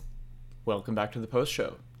Welcome back to the Post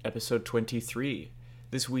Show, episode 23.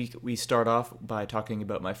 This week we start off by talking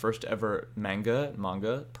about my first ever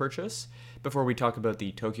manga purchase, before we talk about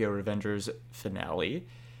the Tokyo Revengers finale.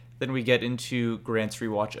 Then we get into Grant's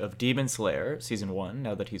rewatch of Demon Slayer, Season 1,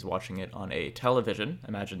 now that he's watching it on a television,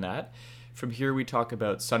 imagine that. From here we talk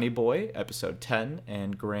about Sunny Boy, episode 10,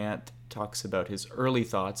 and Grant talks about his early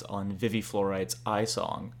thoughts on Vivi Fluorite's I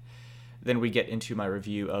Song. Then we get into my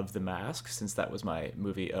review of The Mask, since that was my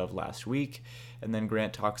movie of last week. And then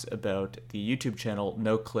Grant talks about the YouTube channel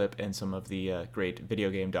No Clip and some of the great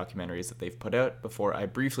video game documentaries that they've put out, before I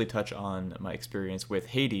briefly touch on my experience with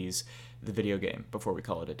Hades, the video game, before we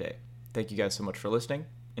call it a day. Thank you guys so much for listening.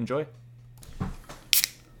 Enjoy.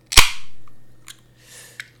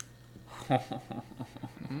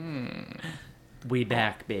 We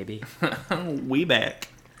back, baby. We back.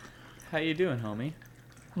 How you doing, homie?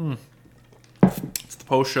 It's the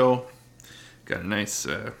Post Show. Got a nice,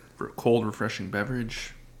 cold, refreshing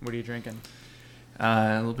beverage. What are you drinking?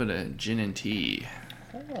 A little bit of gin and tea.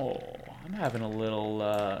 Oh, I'm having a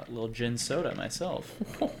little gin soda myself.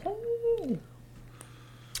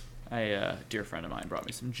 A dear friend of mine brought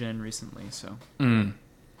me some gin recently, so.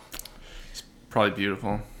 It's probably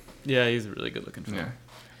beautiful. Yeah, he's a really good looking fella. Yeah.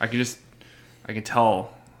 I can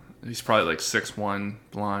tell he's probably like 6'1",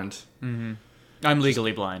 blonde. Mm-hmm. I'm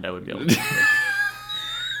legally blind, I would be able to.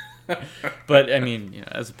 But, I mean, you know,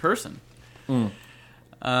 as a person. Killer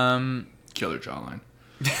jawline.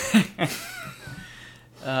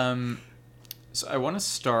 So I want to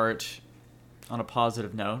start on a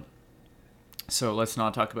positive note. So let's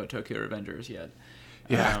not talk about Tokyo Revengers yet.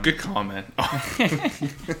 Yeah, good comment.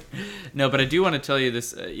 No, but I do want to tell you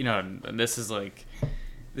this, and this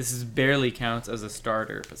is barely counts as a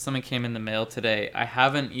starter, but something came in the mail today. I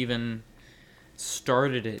haven't even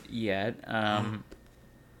started it yet,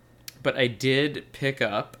 but I did pick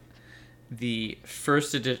up the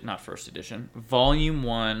Volume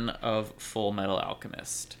 1 of Full Metal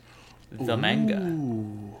Alchemist, the manga.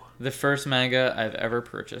 The first manga I've ever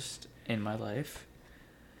purchased in my life.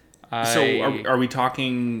 So are we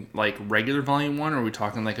talking like regular volume 1, or are we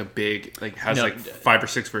talking like a big, like has No, like 5 or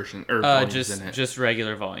 6 versions or volumes in it? Just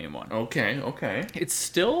regular volume 1. Okay. It's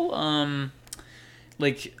still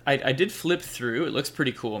like I did flip through. It looks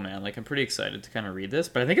pretty cool, man. Like I'm pretty excited to kind of read this,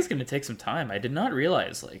 but I think it's going to take some time. I did not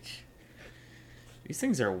realize like these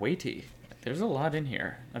things are weighty. There's a lot in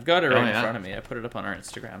here. I've got it right in front of me. I put it up on our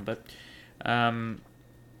Instagram, but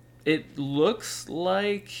it looks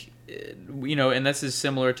like, and this is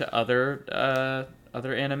similar to other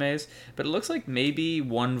animes, but it looks like maybe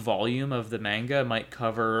one volume of the manga might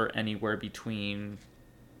cover anywhere between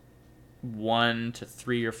 1 to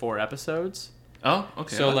 3 or 4 episodes. Oh,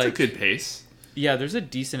 okay. So that's like a good pace. Yeah, there's a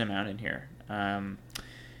decent amount in here.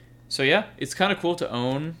 So yeah, it's kind of cool to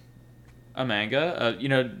own a manga.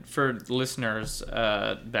 For listeners'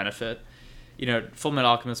 benefit, Full Metal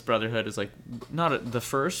Alchemist Brotherhood is like not the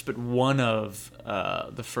first, but one of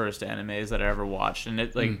the first animes that I ever watched, and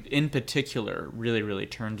it in particular really, really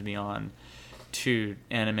turned me on to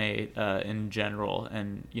anime in general.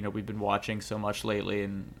 And we've been watching so much lately,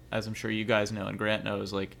 and as I'm sure you guys know and Grant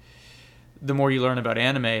knows, like the more you learn about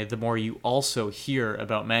anime, the more you also hear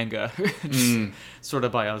about manga, sort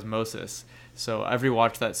of by osmosis. So I've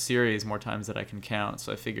rewatched that series more times than I can count.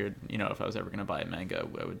 So I figured, if I was ever going to buy a manga,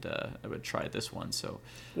 I would try this one. So,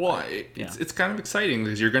 it's kind of exciting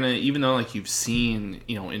because you're gonna, even though like you've seen,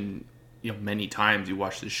 in many times you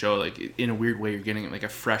watch the show, like in a weird way, you're getting like a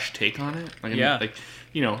fresh take on it. Like,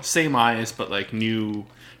 same eyes, but like new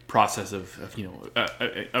process of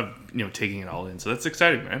taking it all in. So that's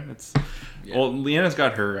exciting, man. Well, Leanna's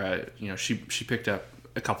got her, she picked up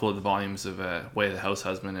a couple of the volumes of Way of the House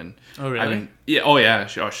Husband, and oh really?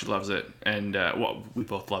 She loves it, and we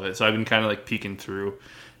both love it. So I've been kind of like peeking through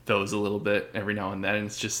those a little bit every now and then, and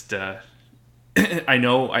it's just I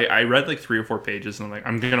know I read like 3 or 4 pages, and I'm like,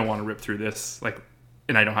 I'm gonna want to rip through this, like,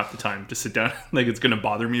 and I don't have the time to sit down. Like, it's gonna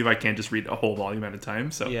bother me if I can't just read a whole volume at a time.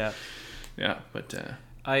 So but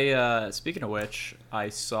I speaking of which, I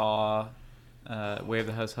saw Way of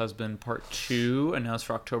the House Husband Part 2 announced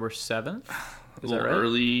for October 7th. Is that right?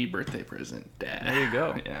 Early birthday present. There you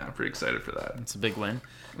go. Yeah, I'm pretty excited for that. It's a big win.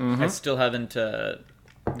 I still haven't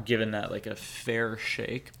given that like a fair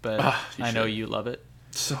shake, but I know you love it.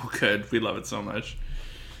 So good. We love it so much.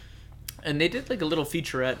 And they did like a little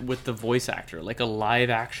featurette with the voice actor, like a live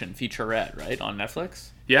action featurette, right, on Netflix?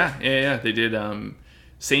 Yeah. They did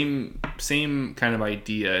same kind of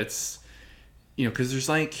idea. It's because there's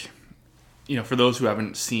like, for those who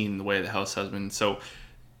haven't seen The Way of the House Husband, so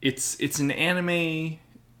it's an anime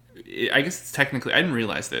I guess it's technically, I didn't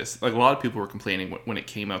realize this. Like, a lot of people were complaining when it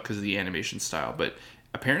came out because of the animation style, but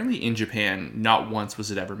apparently in Japan, not once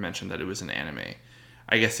was it ever mentioned that it was an anime.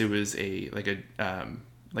 I guess it was a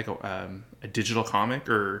digital comic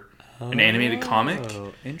or an animated comic.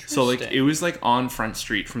 Interesting. So like it was like on Front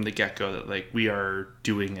Street from the get-go that like we are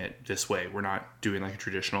doing it this way. We're not doing like a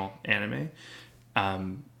traditional anime.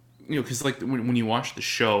 Because like when you watch the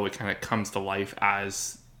show, it kind of comes to life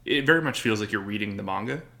as it very much feels like you're reading the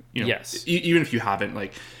manga. Yes. Even if you haven't,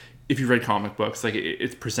 like if you read comic books, like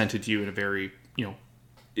it's presented to you in a very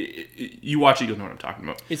you watch it, you'll know what I'm talking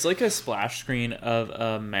about. It's like a splash screen of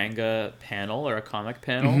a manga panel or a comic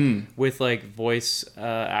panel with like voice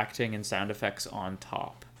acting and sound effects on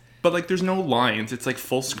top. But like, there's no lines. It's like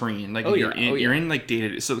full screen. Like you're in like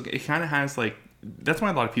data. So it kind of has like, that's why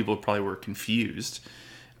a lot of people probably were confused.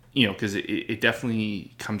 Because it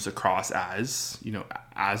definitely comes across as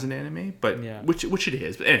as an anime, but which it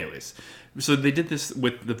is. But anyways, so they did this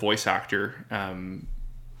with the voice actor.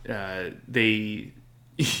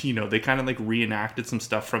 They kind of like reenacted some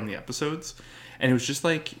stuff from the episodes, and it was just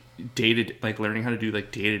like learning how to do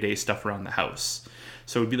like day-to-day stuff around the house.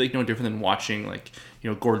 So it'd be like no different than watching like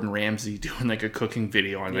Gordon Ramsay doing like a cooking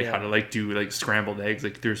video on like how to like do like scrambled eggs.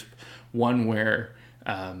 Like there's one where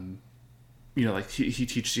like he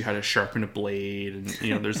teaches you how to sharpen a blade, and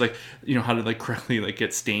there's like how to like correctly like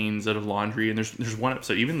get stains out of laundry. And there's one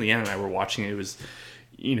episode, even Leanne and I were watching it, was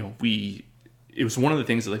it was one of the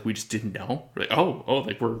things that like we just didn't know. We're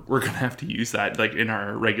like, like we're gonna have to use that like in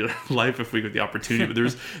our regular life if we get the opportunity.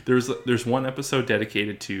 But there's one episode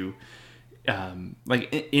dedicated to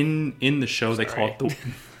like in the show they call it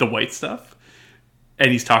the white stuff, and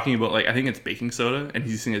he's talking about like I think it's baking soda, and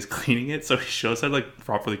he's using as cleaning it. So he shows how to like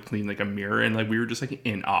properly clean like a mirror, and like we were just like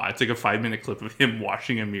in awe. It's like a 5-minute clip of him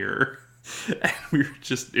washing a mirror. And we were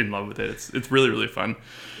just in love with it. It's really, really fun.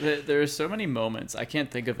 There are so many moments, I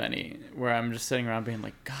can't think of any, where I'm just sitting around being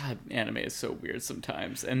like, God, anime is so weird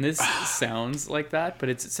sometimes. And this sounds like that, but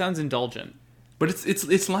it sounds indulgent. But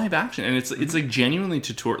it's live action, and it's like genuinely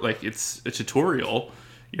like it's a tutorial,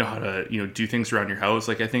 how to do things around your house.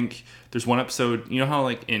 Like I think there's one episode, how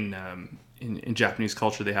like in Japanese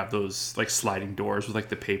culture they have those like sliding doors with like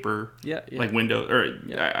the paper like window, or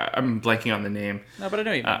I'm blanking on the name. No, but I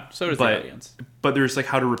know you mean. So does the audience. But there's like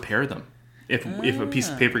how to repair them. If a piece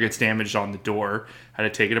of paper gets damaged on the door, how to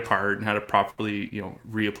take it apart and how to properly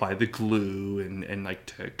reapply the glue and like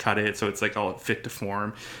to cut it so it's like all fit to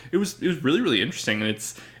form. It was really, really interesting, and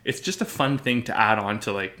it's just a fun thing to add on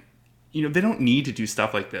to like they don't need to do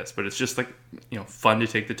stuff like this, but it's just like fun to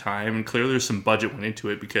take the time. And clearly there's some budget went into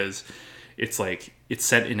it because it's like it's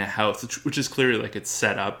set in a house, which is clearly like it's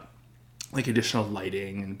set up like additional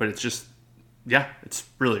lighting, but it's just it's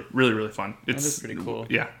really, really, really fun. It's pretty cool.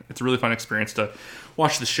 Yeah, it's a really fun experience to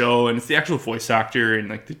watch the show, and it's the actual voice actor, and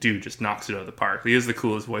like the dude just knocks it out of the park. He is the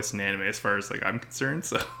coolest voice in anime as far as like I'm concerned.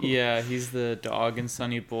 So yeah, he's the dog in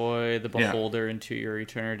Sunny Boy, the Beholder in To Your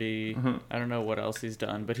Eternity. I don't know what else he's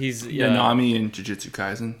done, but he's Nami in Jujutsu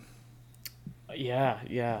Kaisen. Yeah.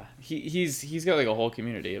 He's got like a whole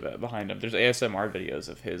community behind him. There's ASMR videos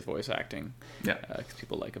of his voice acting. Yeah, because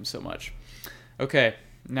people like him so much. Okay,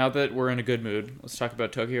 now that we're in a good mood, let's talk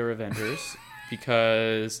about Tokyo Revengers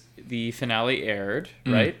because the finale aired.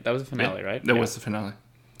 Right, that was the finale, right? That was the finale.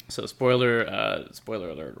 So spoiler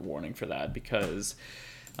alert warning for that because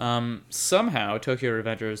somehow Tokyo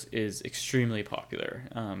Revengers is extremely popular.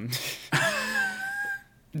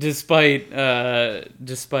 Despite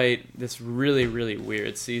this really, really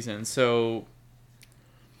weird season. So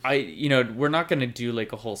we're not going to do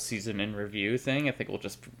like a whole season in review thing. I think we'll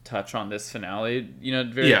just touch on this finale,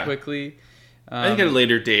 very quickly. I think at a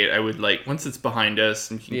later date, I would like, once it's behind us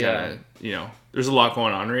and you can kind of, there's a lot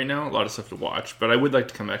going on right now, a lot of stuff to watch, but I would like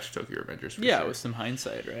to come back to Tokyo Revengers for sure. With some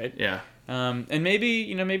hindsight, right? Yeah. And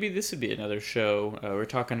maybe this would be another show we're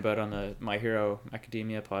talking about on the My Hero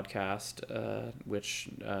Academia podcast, which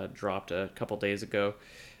dropped a couple days ago,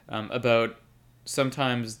 about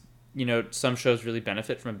sometimes, some shows really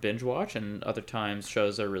benefit from a binge watch and other times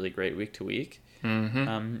shows are really great week to week.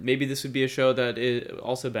 Mm-hmm. Maybe this would be a show that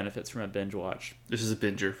also benefits from a binge watch. This is a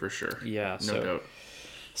binger for sure. Yeah, no doubt.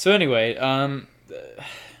 So anyway,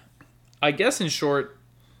 I guess in short,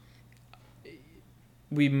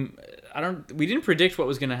 we didn't predict what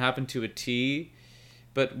was going to happen to a T,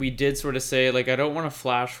 but we did sort of say like I don't want to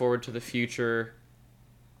flash forward to the future,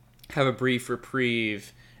 have a brief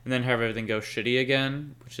reprieve, and then have everything go shitty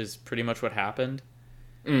again, which is pretty much what happened.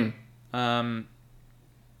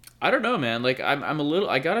 I don't know, man. Like I'm a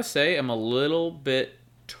little bit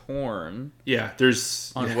torn. Yeah,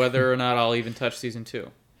 on whether or not I'll even touch season 2.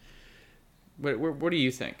 What do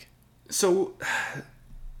you think? So,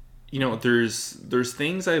 there's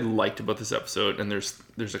things I liked about this episode, and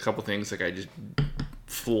there's a couple things like I just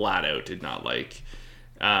flat out did not like.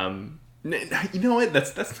 You know what?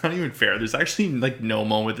 That's not even fair. There's actually like no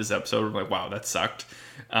moment this episode where I'm like, wow, that sucked.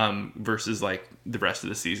 Versus like the rest of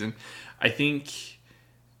the season. I think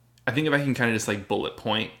if I can kind of just like bullet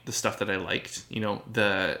point the stuff that I liked,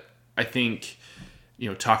 I think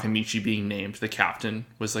Takemichi being named the captain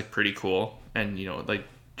was like pretty cool, and like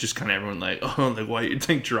just kind of everyone like, oh, like why you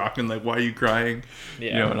think Draken, like why are you crying,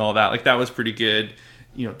 and all that, like that was pretty good.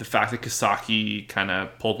 The fact that Kisaki kind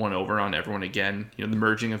of pulled one over on everyone again, the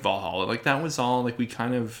merging of Valhalla, like that was all like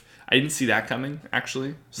I didn't see that coming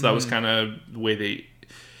actually, so that was kind of the way they,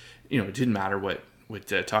 it didn't matter what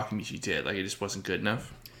Takemichi did, like it just wasn't good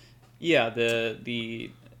enough. Yeah, the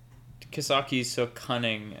Kisaki's so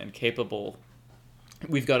cunning and capable.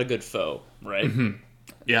 We've got a good foe, right? Mm-hmm.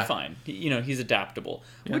 Yeah, fine. He's adaptable,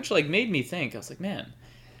 which like made me think. I was like, man,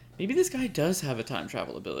 maybe this guy does have a time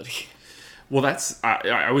travel ability. Well,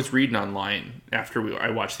 I was reading online after I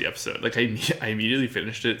watched the episode. Like I immediately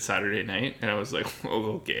finished it Saturday night, and I was like,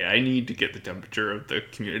 oh, okay, I need to get the temperature of the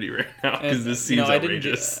community right now because this seems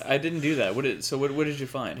outrageous. I didn't do that. What did you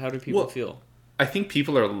find? How do people feel? I think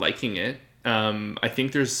people are liking it. I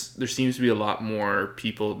think there seems to be a lot more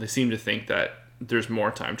people. They seem to think that there's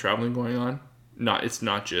more time traveling going on. It's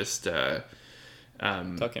not just Takemichi.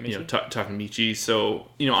 Takemichi. So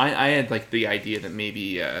I had like the idea that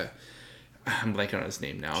maybe I'm blanking on his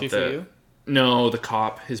name now. Chifuyu? No, the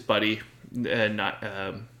cop, his buddy,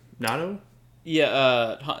 Nato.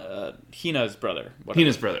 Yeah, Hina's brother. Whatever.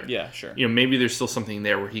 Hina's brother. Yeah, sure. Maybe there's still something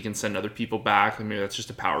there where he can send other people back. Maybe that's just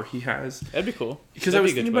a power he has. That'd be cool. Because I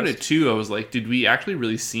was thinking about it too. I was like, did we actually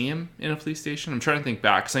really see him in a police station? I'm trying to think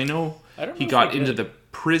back because I know he got into the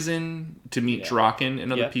prison to meet Draken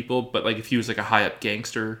and other people. But like, if he was like a high up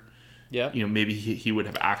gangster, maybe he would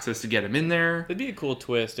have access to get him in there. It'd be a cool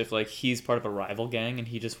twist if like he's part of a rival gang and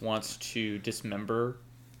he just wants to dismember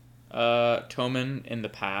Toman in the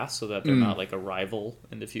past so that they're not like a rival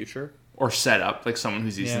in the future, or set up like someone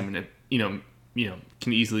who's easily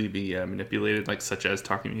can easily be manipulated, like such as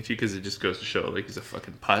Takemichi, because it just goes to show like he's a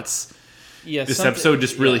fucking putz. Yeah, this episode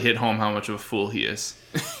just really hit home how much of a fool he is.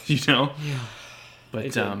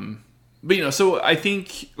 But so I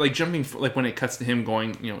think like jumping like when it cuts to him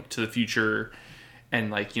going to the future, and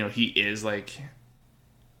like he is like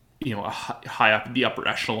high up the upper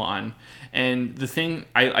echelon. And the thing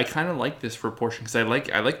I kind of like this for a portion because I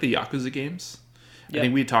like the Yakuza games. I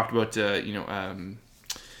think we had talked about the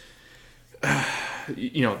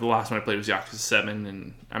last one I played was Yakuza 7,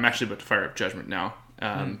 and I'm actually about to fire up Judgment now,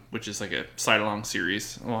 which is like a side-along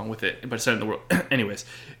series along with it, but it's set in the world. Anyways,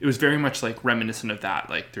 it was very much like reminiscent of that.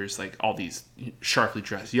 Like there's like all these sharply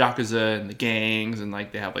dressed Yakuza and the gangs, and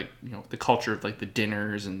like they have like the culture of like the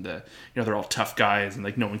dinners and the they're all tough guys and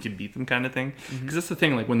like no one can beat them kind of thing. Because that's the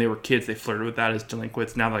thing, like when they were kids they flirted with that as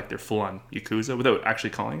delinquents. Now like they're full on Yakuza without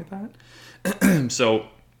actually calling it that. So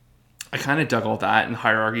I kind of dug all that and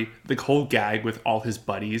hierarchy. The whole gag with all his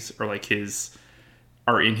buddies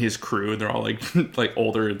are in his crew and they're all like like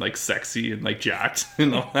older and like sexy and like jacked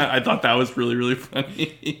and all that. I thought that was really, really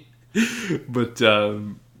funny. But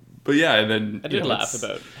yeah, and then I did laugh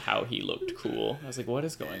about how he looked cool. I was like, what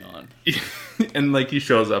is going on? And like he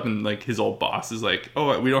shows up and like his old boss is like,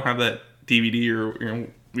 oh, we don't have that DVD or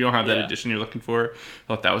we don't have that edition you're looking for. I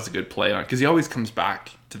thought that was a good play on because he always comes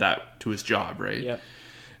back to his job, right? Yeah.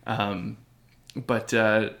 But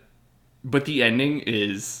the ending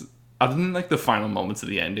is, other than like the final moments of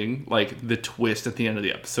the ending, like the twist at the end of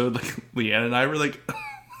the episode, like Leanne and I were like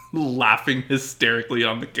laughing hysterically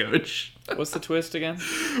on the couch. What's the twist again?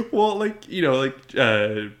 Well, like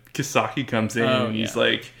Kisaki comes in and he's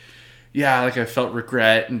like, yeah, like I felt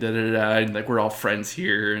regret and and like we're all friends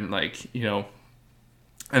here and like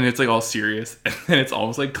and it's like all serious and then it's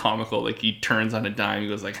almost like comical. Like he turns on a dime, he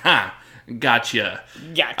goes like, "Ha, gotcha.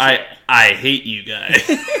 I hate you guys."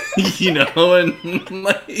 And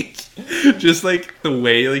like just like the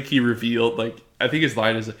way like he revealed, like I think his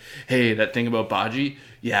line is like, "Hey, that thing about Baji,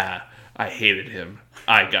 yeah, I hated him.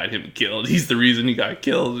 I got him killed. He's the reason he got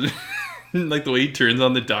killed." Like the way he turns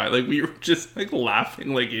on the dime, like we were just like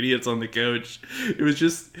laughing like idiots on the couch.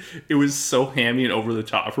 It was so hammy and over the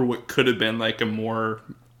top for what could have been like a more,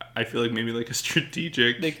 I feel like maybe like a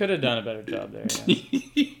strategic. They could have done a better job there. Yeah.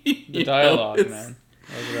 The dialogue, man.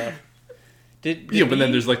 That was rough. But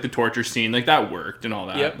then there's like the torture scene, like that worked and all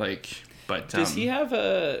that. Yep. Like, but does he have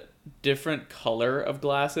a different color of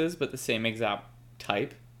glasses, but the same exact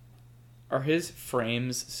type? Are his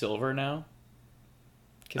frames silver now?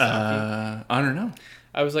 Kisaki? I don't know.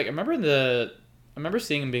 I was like, I remember in the remember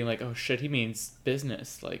seeing him being like, oh shit, he means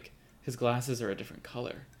business. Like, his glasses are a different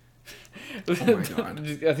color. Oh my god.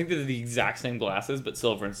 I think they're the exact same glasses, but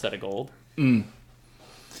silver instead of gold.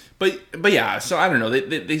 But yeah, so I don't know.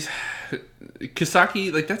 They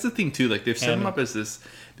Kisaki, like, that's the thing too. Like, they've set him up as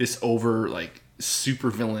this over, like, super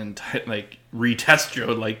villain type, like,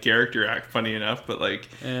 retestro like character act, funny enough, but like,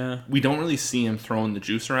 we don't really see him throwing the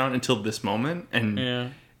juice around until this moment,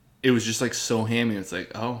 and it was just like so hammy. It's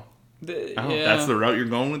like, that's the route you're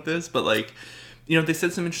going with this. But like, you know, they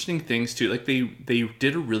said some interesting things too. Like, they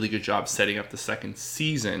did a really good job setting up the second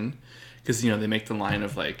season, because, you know, they make the line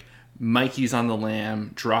of like, Mikey's on the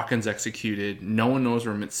lam, Draken's executed, no one knows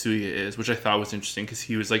where Mitsuya is, which I thought was interesting because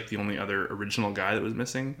he was like the only other original guy that was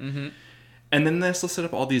missing. And then they also set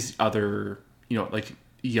up all these other, you know, like,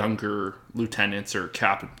 younger lieutenants or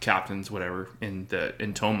captains, whatever, in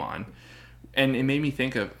Tomon. And it made me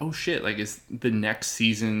think of, oh shit, like, is the next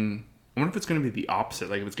season, I wonder if it's going to be the opposite,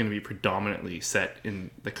 like if it's going to be predominantly set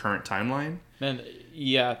in the current timeline. Man,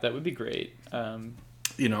 yeah, that would be great.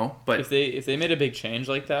 You know, but if they made a big change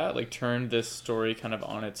like that, like turned this story kind of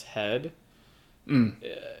on its head, you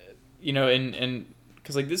know, and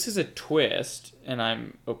because like this is a twist, and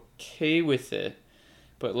I'm okay with it,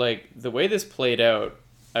 but like the way this played out,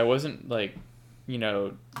 I wasn't like, you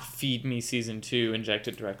know, feed me season 2, inject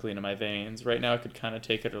it directly into my veins. Right now, I could kind of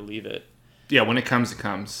take it or leave it. Yeah, when it comes, it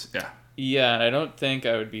comes. Yeah. Yeah, and I don't think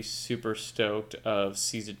I would be super stoked of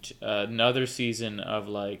another season of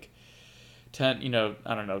like 10, you know,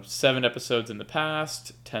 I don't know, 7 episodes in the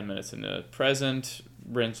past, 10 minutes in the present,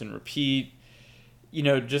 rinse and repeat. You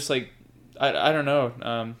know, just like, I don't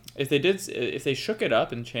know. If they shook it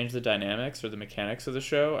up and changed the dynamics or the mechanics of the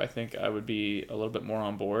show, I think I would be a little bit more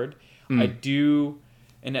on board. I do,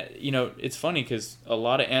 and you know, it's funny because a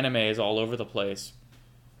lot of anime is all over the place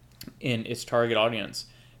in its target audience,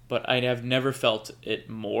 but I have never felt it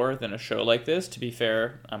more than a show like this. To be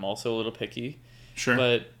fair, I'm also a little picky. Sure.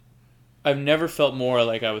 But I've never felt more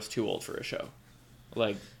like I was too old for a show.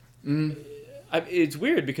 Like, it's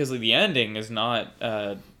weird because like the ending is not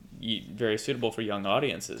very suitable for young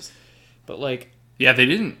audiences, but like, yeah, they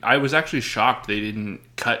didn't. I was actually shocked they didn't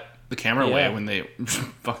cut the camera away when they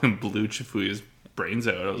fucking blew Chifuya's brains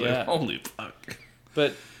out. I was like, holy fuck.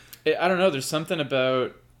 But I don't know. There's something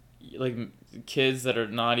about like kids that are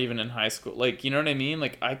not even in high school. Like, you know what I mean?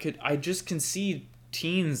 Like, I just can see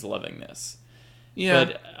teens loving this. Yeah,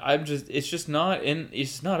 but it's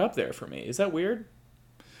not up there for me. Is that weird?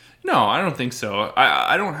 No, I don't think so.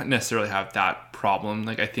 I don't necessarily have that problem.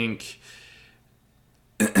 Like, I think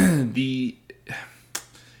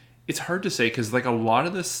it's hard to say because like a lot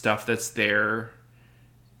of the stuff that's there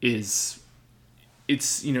it's,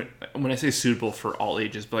 you know, when I say suitable for all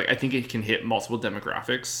ages, but like I think it can hit multiple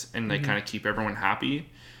demographics and like kind of keep everyone happy.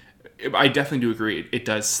 I definitely do agree. It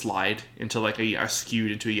does slide into like a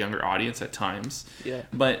skewed into a younger audience at times. Yeah.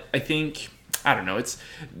 But I think, I don't know.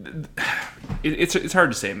 It's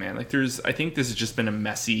hard to say, man. Like I think this has just been a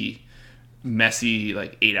messy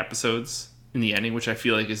like 8 episodes in the ending, which I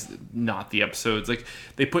feel like is not the episodes. Like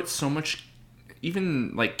they put so much,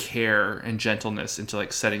 even like care and gentleness into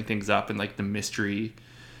like setting things up and like the mystery.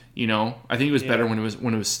 You know, I think it was better when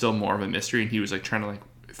it was still more of a mystery and he was like trying to like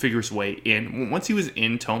figure his way in. Once he was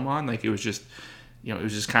in Tomon, like it was just, you know, it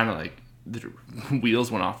was just kind of like the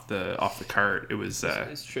wheels went off the cart. It was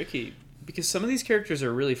it's tricky because some of these characters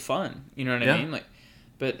are really fun, you know what I mean? Like,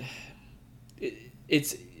 but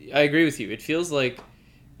it's I agree with you. It feels like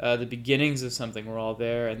the beginnings of something were all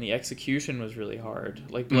there, and the execution was really hard.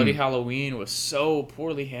 Like Bloody Halloween was so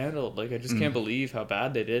poorly handled. Like I just can't believe how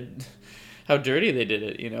bad they did, how dirty they did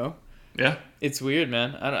it. You know? Yeah. It's weird,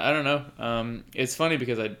 man. I don't know. It's funny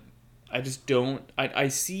because I just don't... I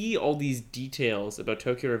see all these details about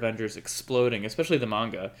Tokyo Revengers exploding, especially the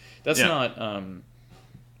manga. That's not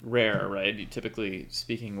rare, right? Typically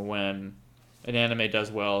speaking, when an anime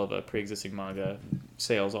does well of a pre-existing manga,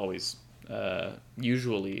 sales always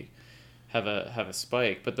usually have a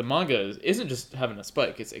spike. But the manga isn't just having a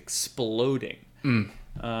spike, it's exploding.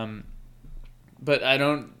 But I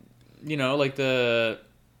don't... You know, like the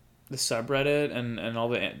subreddit and all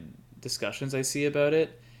the discussions I see about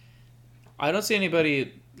it, I don't see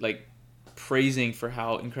anybody like praising for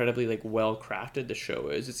how incredibly like well crafted the show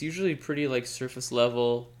is. It's usually pretty like surface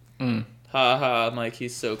level. Ha, Mike,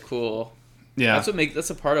 he's so cool. Yeah, that's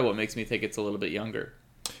a part of what makes me think it's a little bit younger.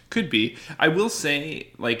 Could be. I will say,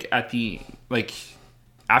 like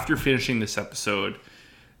after finishing this episode,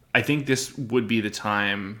 I think this would be the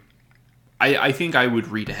time. I think I would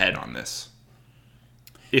read ahead on this.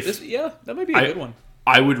 That might be a good one.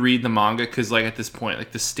 I would read the manga because, like, at this point,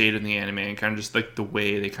 like, the state of the anime and kind of just, like, the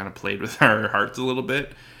way they kind of played with our hearts a little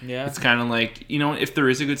bit. Yeah. It's kind of like, you know, if there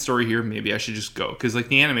is a good story here, maybe I should just go. Because, like,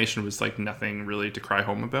 the animation was, like, nothing really to cry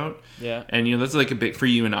home about. Yeah. And, you know, that's, like, a big, for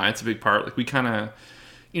you and I, it's a big part. Like, we kind of,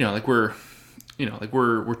 you know, like, we're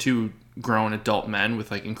two grown adult men with,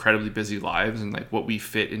 like, incredibly busy lives. And, like, what we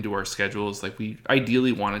fit into our schedules, like, we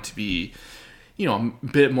ideally want it to be, you know, a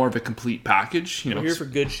bit more of a complete package. You know, we're here for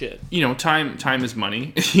good shit. You know, time is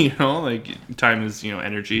money. You know, like, time is, you know,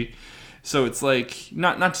 energy. So it's like,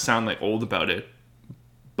 not to sound like old about it,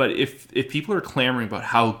 but if people are clamoring about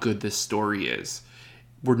how good this story is,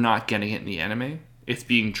 we're not getting it in the anime. It's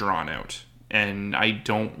being drawn out, and I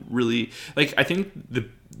don't really like. I think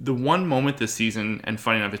the one moment this season, and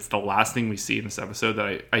funny enough, it's the last thing we see in this episode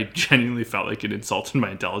that I genuinely felt like it insulted my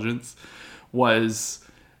intelligence, was,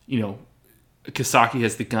 you know, Kisaki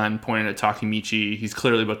has the gun pointed at Takemichi. He's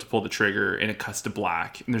clearly about to pull the trigger, and it cuts to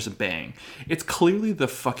black, and there's a bang. It's clearly the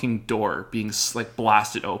fucking door being, like,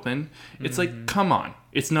 blasted open. It's like, come on.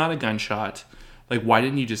 It's not a gunshot. Like, why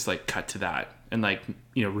didn't you just, like, cut to that and, like,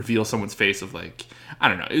 you know, reveal someone's face of, like, I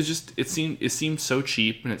don't know. It was just, it seemed so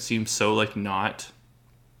cheap, and it seemed so, like, not.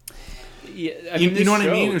 Yeah, I mean, you know what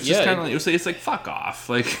I mean? It's just kind of like, it's like, fuck off.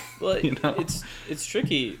 Like, well, you know? It's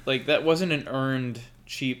tricky. Like, that wasn't an earned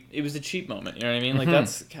cheap. It was a cheap moment. You know what I mean? Like,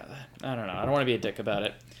 that's, I don't know. I don't want to be a dick about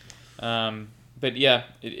it. But yeah,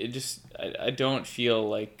 it just, I don't feel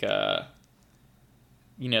like,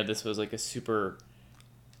 you know, this was like a super,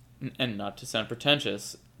 and not to sound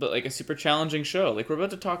pretentious, but like a super challenging show. Like, we're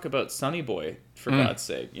about to talk about Sonny Boy, for God's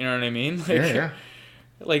sake. You know what I mean? Like, yeah.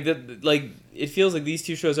 Like that, like it feels like these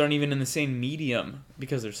two shows aren't even in the same medium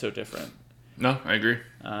because they're so different. No, I agree.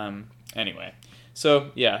 Anyway,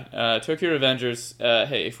 so yeah, Tokyo Revengers.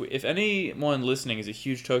 Hey, if anyone listening is a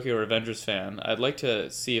huge Tokyo Revengers fan, I'd like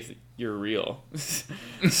to see if you're real.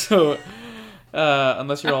 So,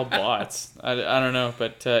 unless you're all bots, I don't know.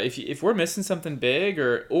 But if we're missing something big,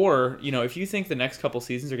 or you know, if you think the next couple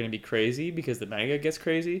seasons are going to be crazy because the manga gets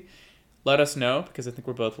crazy, let us know, because I think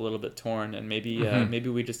we're both a little bit torn, and maybe maybe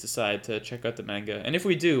we just decide to check out the manga. And if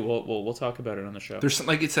we do, we'll talk about it on the show. There's,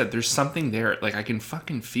 like you said, there's something there. Like, I can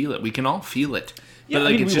fucking feel it. We can all feel it. Yeah, but,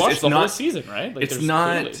 like, I mean, it's we just, watched it's the not, whole season, right? Like, it's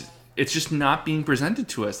not. Clearly. It's just not being presented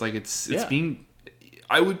to us. Like, it's being.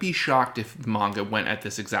 I would be shocked if the manga went at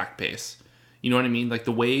this exact pace. You know what I mean? Like,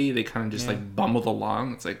 the way they kind of just like bumbled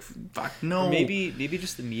along. It's like, fuck no. Or maybe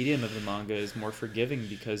just the medium of the manga is more forgiving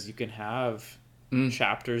because you can have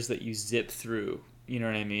chapters that you zip through. You know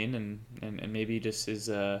what I mean? And maybe just is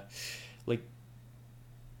like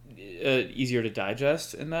easier to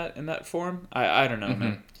digest in that form. I don't know,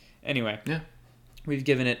 man. Anyway, we've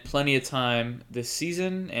given it plenty of time this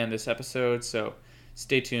season and this episode, so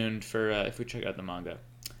stay tuned for if we check out the manga.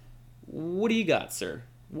 What do you got, sir?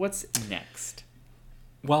 What's next?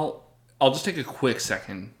 Well, I'll just take a quick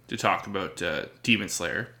second to talk about Demon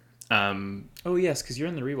Slayer. Oh yes, because you're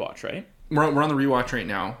in the rewatch, right? We're on the rewatch right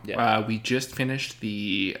now. Yeah. We just finished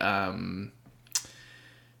the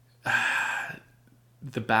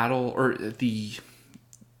battle, or the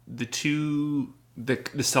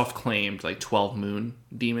self-claimed like 12 moon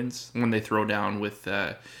demons when they throw down with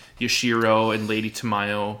Yashiro and Lady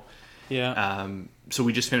Tamayo. Yeah. So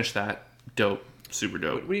we just finished that. Dope. Super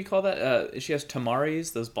dope. What do you call that? She has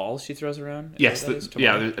tamaris, those balls she throws around. Yes.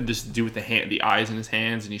 Just do with the eyes in his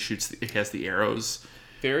hands, and he has the arrows.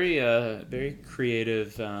 Very, very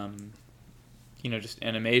creative, you know, just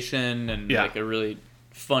animation and like a really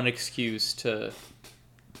fun excuse to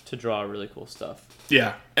draw really cool stuff.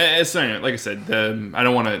 Yeah, it's like I said, I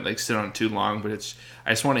don't want to like sit on it too long, but I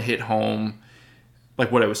just want to hit home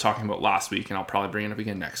like what I was talking about last week, and I'll probably bring it up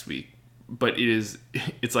again next week. But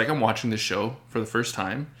it's like I'm watching this show for the first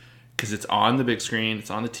time because it's on the big screen,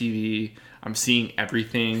 it's on the TV. I'm seeing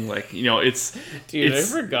everything, like, you know, it's... Dude, I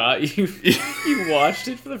forgot you watched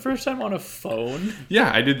it for the first time on a phone.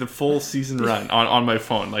 Yeah, I did the full season run on my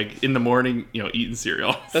phone, like, in the morning, you know, eating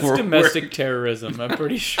cereal. That's domestic terrorism, I'm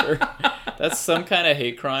pretty sure. That's some kind of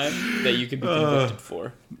hate crime that you could be convicted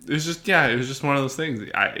for. It was just one of those things.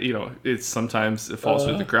 Sometimes it falls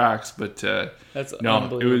through the cracks, but that's no,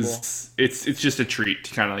 unbelievable. It's just a treat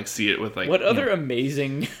to kind of like see it with like. What other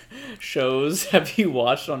amazing shows have you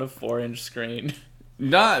watched on a 4-inch screen?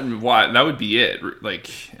 That would be it. Like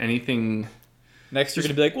anything. Next, you're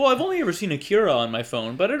gonna be like, well, I've only ever seen Akira on my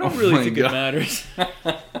phone, but I don't really think it matters.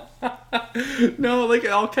 No, like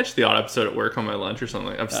I'll catch the odd episode at work on my lunch or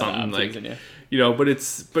something of something like, you know. But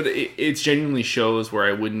it's genuinely shows where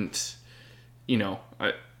I wouldn't, you know,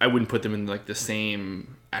 I wouldn't put them in like the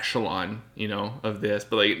same echelon, you know, of this.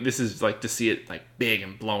 But like this is like to see it like big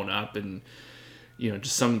and blown up, and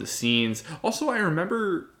just some of the scenes. Also, I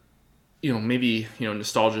remember, maybe,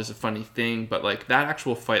 nostalgia is a funny thing, but like that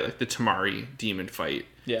actual fight, like the Tamari demon fight.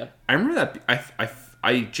 Yeah. I remember that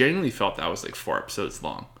I genuinely felt that was like 4 episodes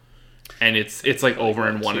long. And it's like over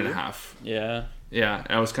in 1.5. Yeah. Yeah.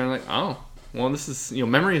 And I was kind of like, oh, well, this is,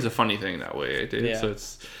 memory is a funny thing that way. Yeah. So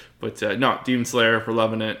no, Demon Slayer, we're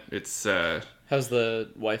loving it. It's, how's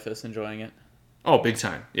the wifus enjoying it? Oh, big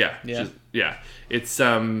time. Yeah. Yeah. It's,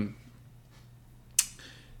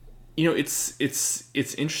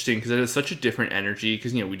 it's interesting because it has such a different energy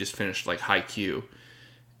because, we just finished like Haikyuu,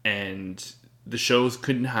 and the shows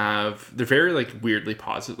they're very like weirdly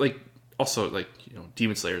positive. Like also like,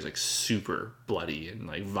 Demon Slayer is like super bloody and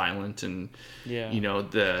like violent, and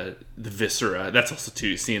the viscera, that's also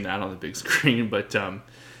too, seeing that on the big screen. But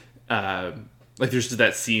like there's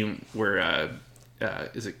that scene where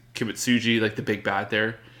is it Kimitsuji, like the big bad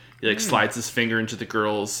there, he like slides his finger into the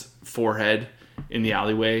girl's forehead in the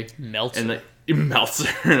alleyway, melts and her. like it melts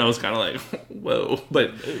her, and I was kind of like, whoa.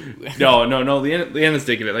 But no, Leanna's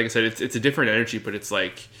digging it. Like I said, it's a different energy, but it's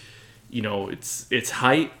like, it's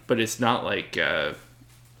hype, but it's not like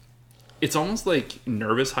it's almost like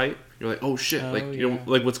nervous hype. You're like, oh shit,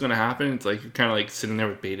 like what's gonna happen? It's like you're kind of like sitting there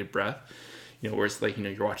with bated breath. Whereas like,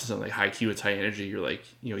 you're watching something like Haikyuu, it's high energy. You're like,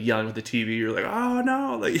 yelling with the TV. You're like, oh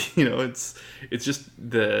no, like, it's just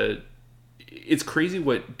it's crazy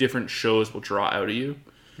what different shows will draw out of you.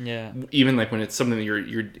 Yeah. Even like when it's something that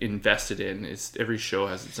you're invested in, every show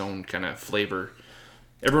has its own kind of flavor.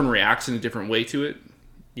 Everyone reacts in a different way to it.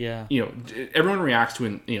 Yeah. Everyone reacts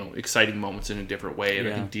to exciting moments in a different way, and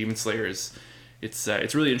I think Demon Slayer it's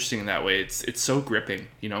really interesting in that way. It's so gripping.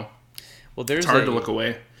 Well, it's hard to look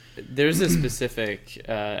away. There's a specific,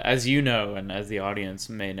 as you know, and as the audience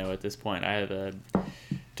may know at this point, I have a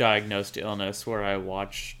diagnosed illness where I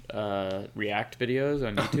watch react videos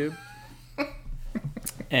on YouTube.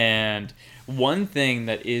 And one thing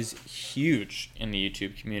that is huge in the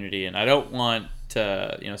YouTube community, and I don't want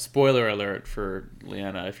to, spoiler alert for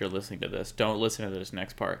Leanna, if you're listening to this, don't listen to this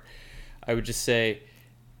next part. I would just say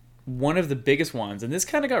one of the biggest ones, and this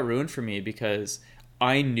kind of got ruined for me because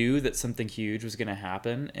I knew that something huge was going to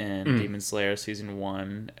happen in Demon Slayer Season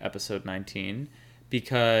 1, Episode 19,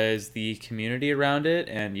 because the community around it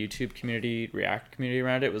and YouTube community, React community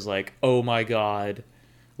around it was like, oh my god,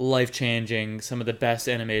 life-changing, some of the best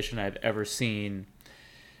animation I've ever seen.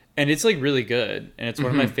 And it's like really good, and it's one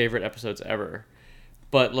of my favorite episodes ever.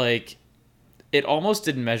 But like, it almost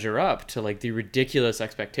didn't measure up to like the ridiculous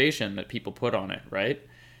expectation that people put on it, right?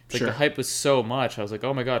 Like the hype was so much. I was like,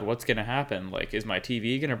 oh my god, what's gonna happen? Like, is my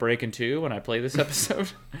TV gonna break in two when I play this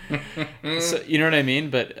episode? So, you know what I mean?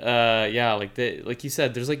 But like you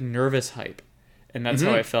said, there's like nervous hype, and that's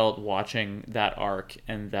how I felt watching that arc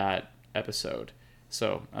and that episode.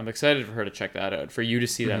 So I'm excited for her to check that out. For you to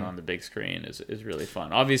see that on the big screen is really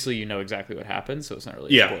fun. Obviously, you know exactly what happens, so it's not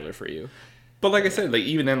really a spoiler for you. But like I said, like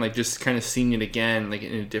even then, like just kind of seeing it again, like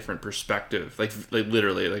in a different perspective, like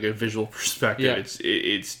literally, like a visual perspective,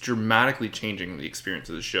 it's dramatically changing the experience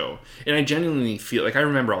of the show. And I genuinely feel like I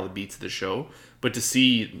remember all the beats of the show, but to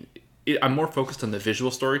see it, I'm more focused on the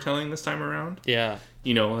visual storytelling this time around. Yeah.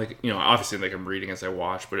 Obviously, like I'm reading as I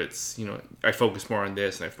watch, but it's I focus more on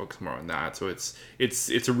this and I focus more on that. So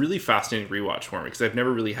it's a really fascinating rewatch for me because I've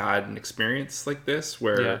never really had an experience like this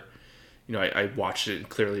where. Yeah. I watched it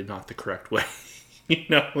clearly not the correct way, and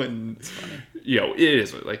it's funny. It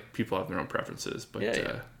is like people have their own preferences, but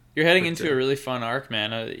you're heading into a really fun arc,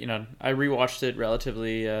 man. I rewatched it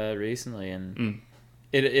relatively recently, and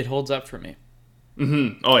it holds up for me.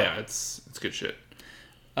 Oh yeah, it's good shit.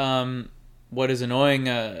 What is annoying?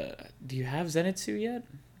 Do you have Zenitsu yet?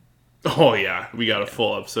 Oh yeah, we got a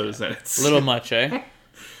full episode of Zenitsu. A little much, eh?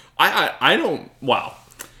 I don't. Wow,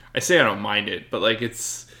 I say I don't mind it, but like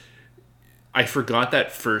it's. I forgot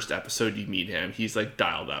that first episode you meet him. He's like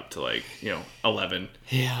dialed up to like 11.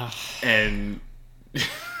 Yeah. And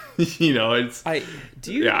it's. I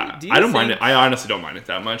don't mind it. I honestly don't mind it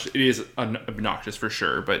that much. It is obnoxious for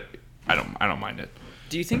sure, but I don't mind it.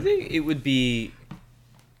 Do you think that it would be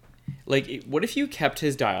like, what if you kept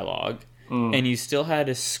his dialogue and you still had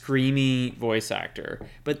a screamy voice actor,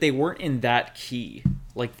 but they weren't in that key,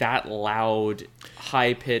 like that loud,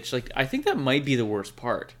 high pitch? Like, I think that might be the worst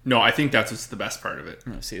part. No, I think that's what's the best part of it.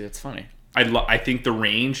 Oh, see, that's funny. I think the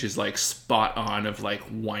range is like spot on of like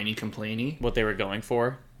whiny, complainy. What they were going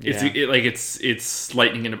for. Yeah. It's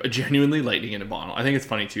lightning in genuinely lightning in a bottle. I think it's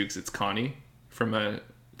funny too because it's Connie from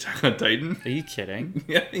Attack on Titan. Are you kidding?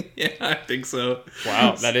 Yeah, I think so.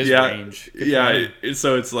 Wow, that is range. Good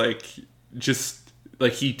so it's like just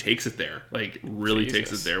like he takes it there, like really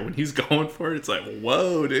takes it there when he's going for it. It's like,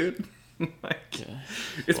 whoa, dude.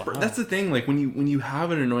 That's the thing. Like when you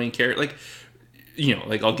have an annoying character, like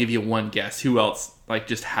like I'll give you one guess. Who else like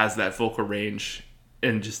just has that vocal range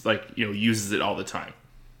and just like uses it all the time?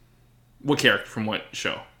 What character from what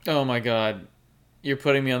show? Oh my god, you're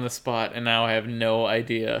putting me on the spot, and now I have no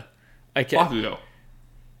idea. I can't. Bakugo.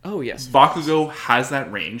 Oh yes, Bakugo has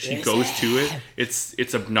that range. He goes to it.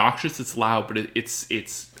 It's obnoxious. It's loud, but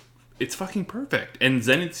it's fucking perfect. And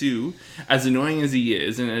Zenitsu, as annoying as he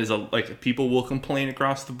is, and as like people will complain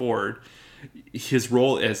across the board, his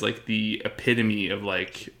role as like the epitome of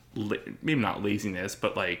like maybe not laziness,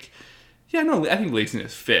 but like I think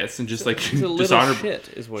laziness fits, and just like he's a little shit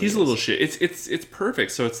is what he's a little shit. It's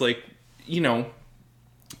perfect. So it's like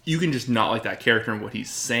you can just not like that character and what he's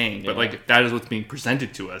saying, but like that is what's being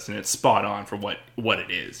presented to us, and it's spot on for what it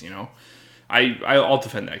is. I'll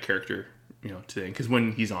defend that character. Today, because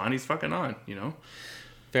when he's on, he's fucking on,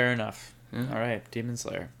 Fair enough. Yeah. All right, Demon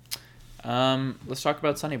Slayer. Let's talk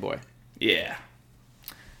about Sunny Boy. Yeah.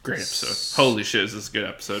 Great episode. Holy shit, is this a good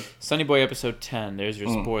episode. Sunny Boy episode 10. There's your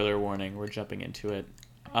spoiler warning. We're jumping into it.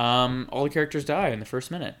 All the characters die in the first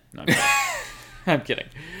minute. No, I'm kidding. I'm kidding.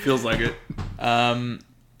 Feels like it.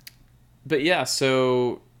 But yeah,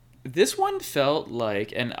 so this one felt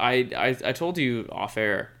like, and I told you off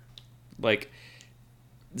air, like,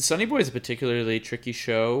 Sunny Boy is a particularly tricky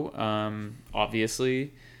show,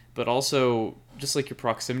 obviously, but also just like your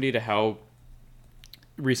proximity to how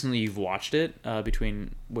recently you've watched it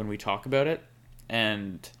between when we talk about it,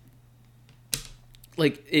 and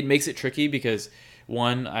like it makes it tricky because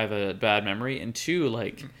one, I have a bad memory, and two,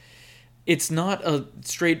 like it's not a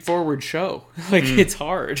straightforward show. Like it's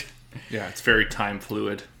hard. Yeah, it's very time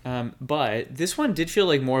fluid. But this one did feel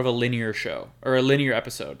like more of a linear show, or a linear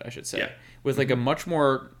episode, I should say. Yeah. With like a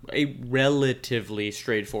relatively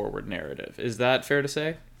straightforward narrative. Is that fair to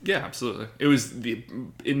say? Yeah, absolutely. It was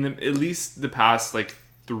at least the past like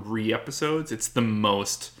 3 episodes, it's the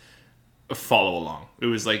most follow along. It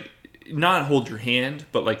was like not hold your hand,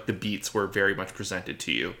 but like the beats were very much presented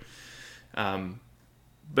to you.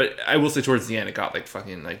 But I will say towards the end, it got like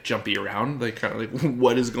fucking like jumpy around, like kind of like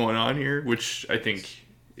what is going on here, which I think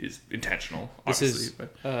is intentional. This is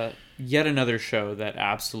yet another show that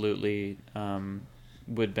absolutely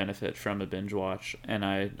would benefit from a binge watch, and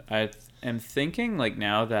I am thinking like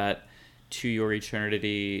now that To Your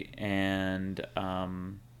Eternity and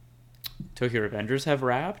Tokyo Revengers have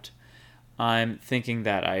wrapped, I'm thinking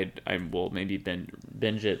that I will maybe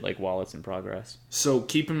binge it like while it's in progress. So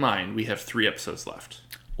keep in mind we have 3 episodes left.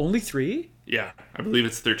 Only 3? Yeah, I believe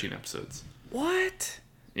it's 13 episodes. What?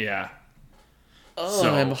 Yeah. Oh,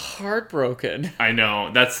 so, I'm heartbroken. I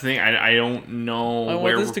know. That's the thing. I don't know. I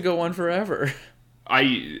want this to go on forever.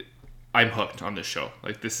 I'm hooked on this show.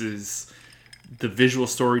 Like, this is the visual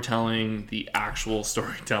storytelling, the actual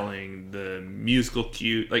storytelling, the musical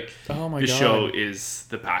cue. Like, oh my God. Show is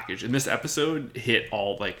the package. And this episode hit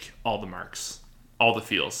all the marks. All the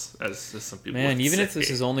feels, as some people Man, would even say. if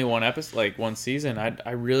this is only one episode, like one season,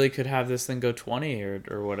 I really could have this thing go 20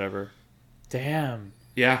 or whatever. Damn.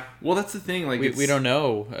 Yeah. Well, that's the thing. Like we don't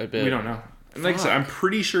know a bit. We don't know. And like I said, I'm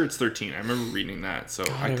pretty sure it's 13. I remember reading that, so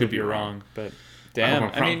God, I could be wrong. But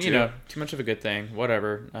damn, I mean, too much of a good thing.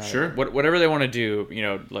 Whatever. Sure. Whatever they want to do,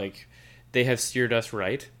 like they have steered us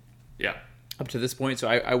right. Yeah. Up to this point, so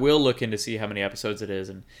I will look in to see how many episodes it is,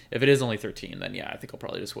 and if it is only 13, then yeah, I think I'll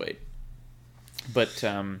probably just wait. But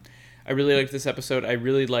I really liked this episode. I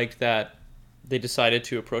really liked that they decided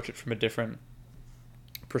to approach it from a different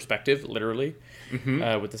perspective, literally,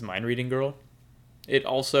 with this mind-reading girl. It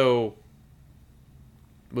also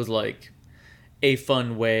was like a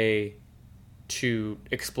fun way to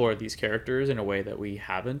explore these characters in a way that we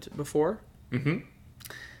haven't before. Yeah,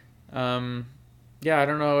 I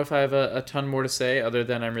don't know if I have a ton more to say other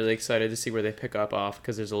than I'm really excited to see where they pick up off,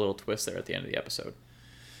 because there's a little twist there at the end of the episode.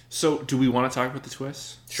 So, do we want to talk about the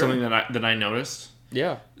twist? Sure. Something that I noticed?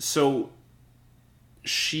 Yeah. So,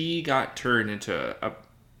 she got turned into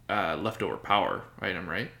a leftover power item,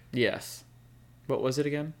 right? Yes. What was it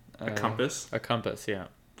again? A compass? A compass, yeah.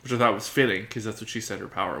 Which I thought was fitting, because that's what she said her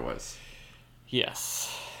power was.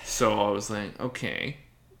 Yes. So, I was like, okay,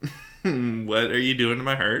 what are you doing to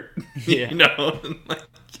my heart? Yeah. Like,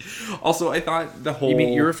 also, I thought the whole...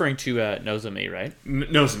 You're referring to Nozomi, right?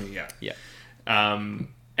 Nozomi, yeah. Yeah.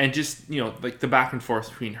 And just, like the back and forth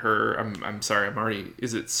between her, I'm sorry,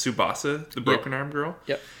 is it Tsubasa, the broken arm girl?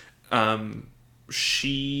 Yep.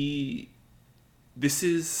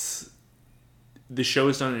 The show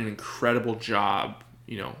has done an incredible job,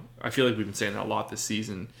 I feel like we've been saying that a lot this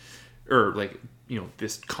season, or like,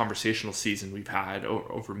 this conversational season we've had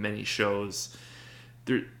over many shows.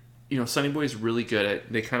 Sunny Boy is really good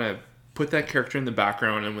at, they kind of put that character in the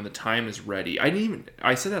background, and when the time is ready,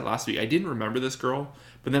 I said that last week, I didn't remember this girl,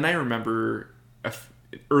 but then I remember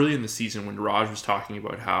early in the season when Raj was talking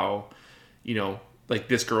about how, you know, like,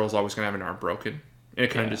 this girl's always going to have an arm broken. And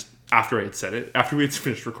it kind of just, after I had said it, after we had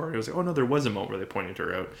finished recording, I was like, oh no, there was a moment where they pointed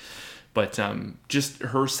her out. But just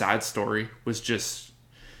her sad story was just,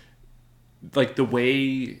 like, the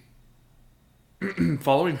way,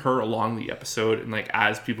 following her along the episode, and, like,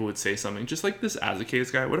 as people would say something, just like this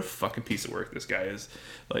Azekaz guy, what a fucking piece of work this guy is.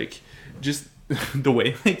 Like, just the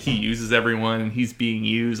way, like, he uses everyone and he's being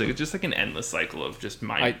used, like, it's just like an endless cycle of just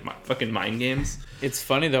fucking mind games. It's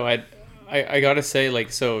funny though, I gotta say,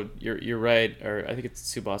 like, so you're right, or I think it's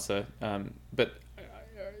Tsubasa, but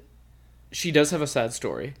she does have a sad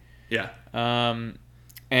story. Yeah.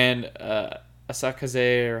 And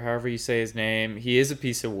Asakaze, or however you say his name, he is a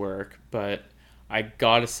piece of work, but I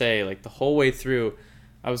gotta say, like, the whole way through,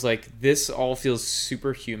 I was like, this all feels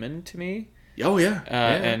superhuman to me. Oh yeah.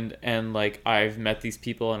 And like, I've met these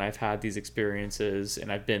people and I've had these experiences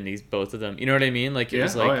and I've been both of them. You know what I mean? Like, it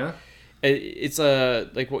was like, it's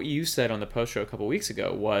like what you said on the post show a couple weeks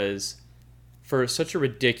ago was, for such a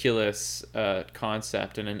ridiculous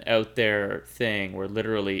concept and an out there thing where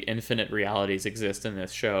literally infinite realities exist in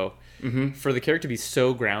this show, for the character to be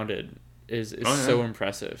so grounded is so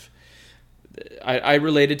impressive. I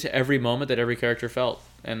related to every moment that every character felt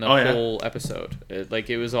in the whole episode.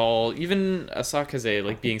 It was all, even Asakaze,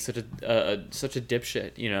 like, being such a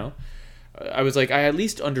dipshit, you know? I was like, I at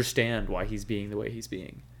least understand why he's being the way he's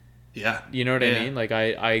being. Yeah. You know what I mean? Like,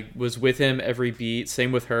 I was with him every beat.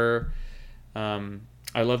 Same with her.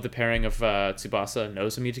 I love the pairing of Tsubasa and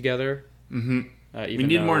Nozomi together. We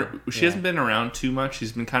need more. She hasn't been around too much.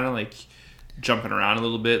 She's been kind of, like, jumping around a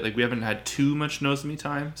little bit. Like, we haven't had too much Nozomi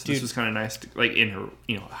time, so this was kind of nice to, like, in her,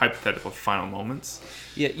 you know, hypothetical final moments.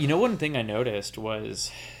 Yeah, you know, one thing I noticed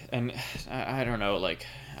was, and I don't know, like,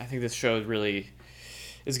 I think this show really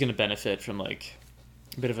is going to benefit from, like,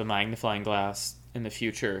 a bit of a magnifying glass in the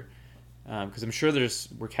future, because I'm sure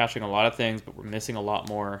we're catching a lot of things, but we're missing a lot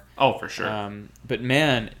more. Oh, for sure. But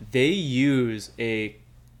man, they use I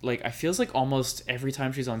feels like almost every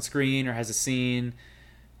time she's on screen or has a scene,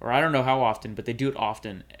 or I don't know how often, but they do it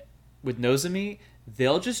often. With Nozomi,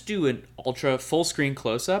 they'll just do an ultra full screen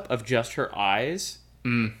close up of just her eyes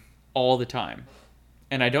all the time.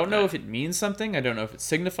 And I don't know if it means something. I don't know if it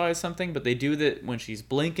signifies something, but they do that when she's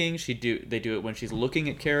blinking. They do it when she's looking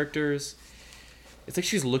at characters. It's like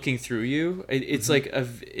she's looking through you. It's like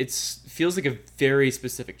feels like a very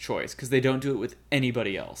specific choice because they don't do it with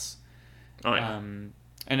anybody else. Oh yeah.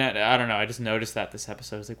 And I don't know. I just noticed that this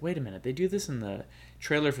episode. I was like, wait a minute. They do this in the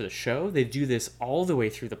trailer for the show. They do this all the way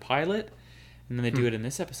through the pilot, and then they do it in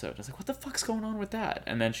this episode. I was like, what the fuck's going on with that?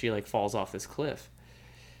 And then she, like, falls off this cliff.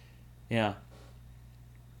 Yeah.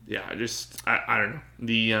 Yeah. I don't know.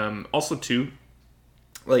 The also too,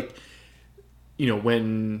 like, you know,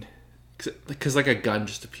 when. Because, like, a gun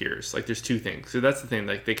just appears. Like, there's two things. So that's the thing.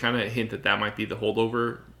 Like, they kind of hint that might be the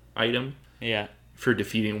holdover item. Yeah. For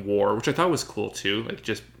defeating war, which I thought was cool, too. Like,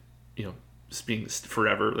 just, you know, just being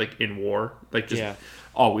forever, like, in war. Like, just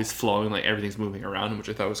always flowing, like, everything's moving around, which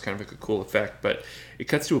I thought was kind of, like, a cool effect. But it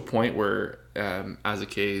cuts to a point where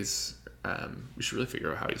Azekaz... we should really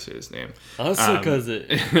figure out how you say his name.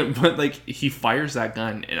 But, like, he fires that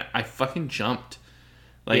gun, and I fucking jumped.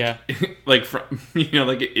 Like, like, from, you know,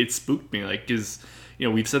 like, it spooked me, like, because, you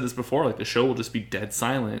know, we've said this before, like, the show will just be dead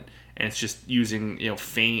silent, and it's just using, you know,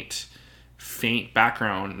 faint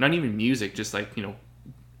background, not even music, just, like, you know,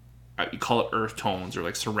 you call it earth tones, or,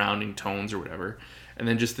 like, surrounding tones, or whatever, and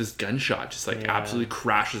then just this gunshot just, like, absolutely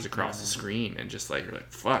crashes across the screen, and just, like, you're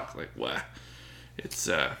like, fuck, like, what? It's,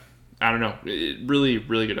 I don't know, really,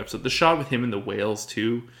 really good episode. The shot with him and the whales,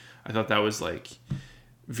 too, I thought that was, like,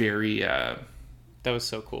 very, that was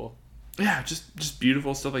so cool. Yeah, just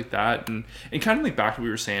beautiful stuff like that, and kind of like back to what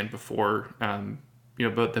we were saying before, you know,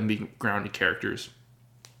 about them being grounded characters.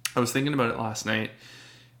 I was thinking about it last night.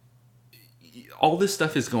 All this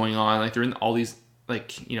stuff is going on, like they're in all these,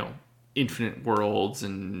 like, you know, infinite worlds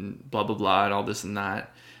and blah blah blah and all this and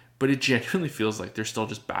that, but it genuinely feels like they're still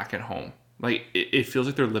just back at home. Like it feels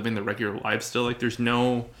like they're living their regular lives still. Like there's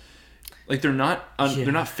no, like they're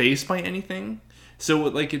not faced by anything. So,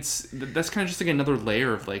 like, that's kind of just, like, another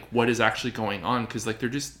layer of, like, what is actually going on, because, like, they're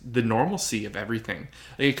just the normalcy of everything.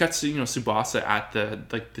 Like, it cuts to, you know, Tsubasa at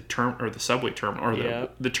the subway terminal, or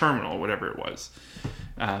the terminal, whatever it was.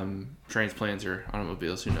 Trains, planes, or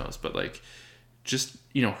automobiles, who knows. But, like, just,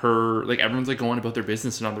 you know, her, like, everyone's, like, going about their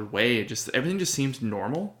business and on their way. Everything just seems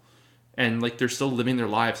normal. And, like, they're still living their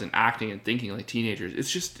lives and acting and thinking like teenagers.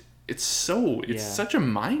 It's just, it's such a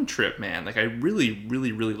mind trip, man. Like I really,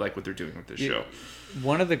 really, really like what they're doing with this show.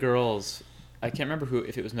 One of the girls, I can't remember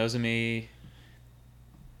if it was Nozomi.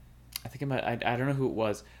 I think I don't know who it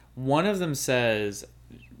was. One of them says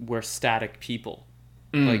we're static people.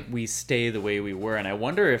 Like we stay the way we were, and I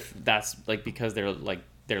wonder if that's like because they're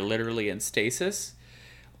literally in stasis,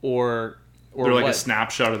 or they're like what? A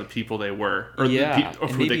snapshot of the people they were, or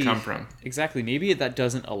of who they come from. Exactly. Maybe that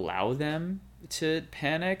doesn't allow them to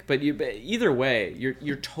panic, but either way,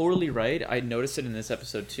 you're totally right. I noticed it in this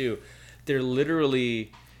episode too. They're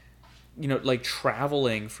literally, like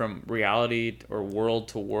traveling from reality or world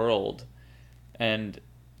to world, and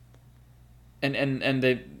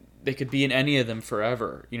they could be in any of them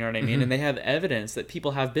forever. You know what I mean? And they have evidence that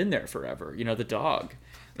people have been there forever. The dog,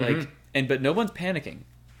 like, but no one's panicking.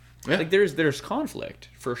 Yeah. Like there's conflict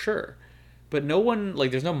for sure, but no one,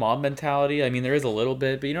 like, there's no mob mentality. I mean, there is a little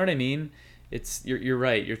bit, but you know what I mean? You're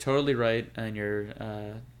right. You're totally right, and you're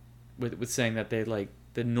with saying that they like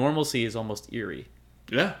the normalcy is almost eerie.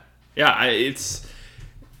 Yeah.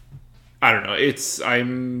 I don't know.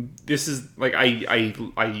 This is like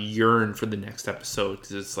I yearn for the next episode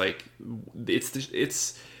because it's like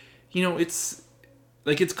it's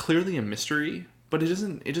like it's clearly a mystery, but it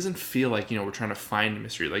doesn't feel like we're trying to find a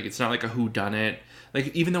mystery. Like it's not like a whodunit.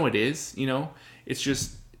 Like even though it is,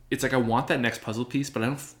 it's like I want that next puzzle piece, but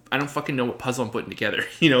I don't fucking know what puzzle I'm putting together.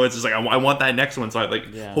 It's just like I want that next one, so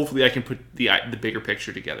hopefully I can put the bigger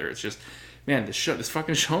picture together. It's just. Man, this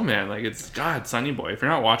fucking show, man. Like, it's, God, Sunny Boy. If you're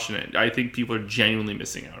not watching it, I think people are genuinely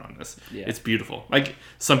missing out on this. Yeah. It's beautiful. Like,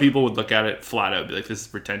 some people would look at it flat out and be like, this is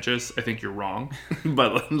pretentious. I think you're wrong.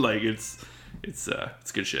 But, like, it's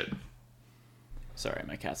good shit. Sorry,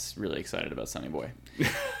 my cat's really excited about Sunny Boy.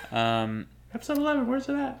 Episode 11, where's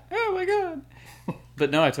it at? Oh, my God. But,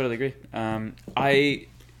 no, I totally agree.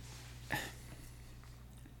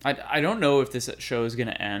 I don't know if this show is going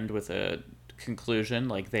to end with a conclusion,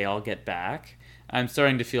 like they all get back. I'm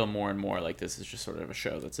starting to feel more and more like this is just sort of a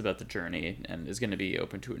show that's about the journey and is going to be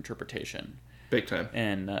open to interpretation, big time,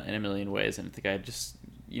 and in a million ways. And I think I just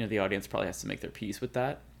the audience probably has to make their peace with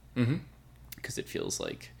that, because it feels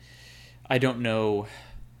like I don't know,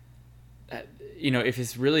 if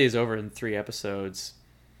this really is over in 3 episodes.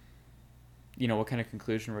 What kind of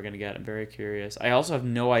conclusion we're going to get. I'm very curious. I also have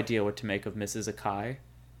no idea what to make of Mrs. Akai.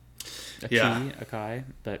 Akai,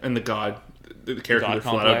 but and the god, the character they're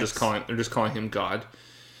flat out just calling him God.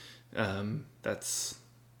 There's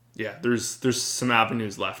some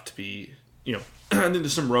avenues left to be, and then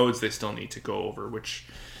there's some roads they still need to go over, which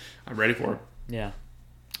I'm ready for. Yeah.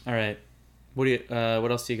 All right. What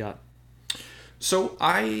else do you got? So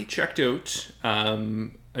I checked out a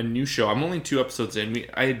new show. I'm only 2 episodes in.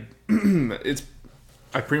 I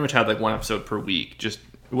pretty much had like 1 episode per week. Just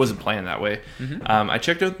it wasn't planned that way. I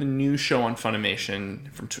checked out the new show on Funimation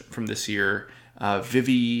from this year,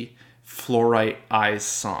 Vivy Fluorite Eyes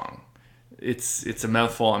Song. It's a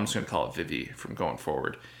mouthful. I'm just going to call it Vivy from going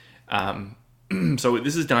forward. So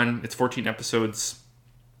this is done. It's 14 episodes.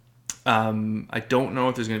 I don't know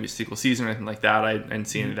if there's going to be a sequel season or anything like that. I didn't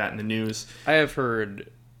see any of that in the news. I have heard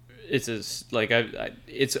it's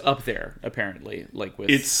it's up there apparently. Like with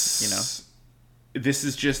This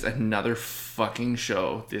is just another fucking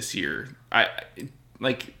show this year. I've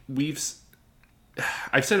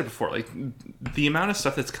said it before. Like the amount of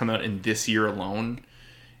stuff that's come out in this year alone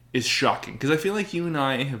is shocking. Because I feel like you and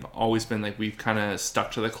I have always been like we've kind of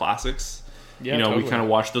stuck to the classics. Yeah, totally. We kind of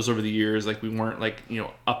watched those over the years. Like we weren't like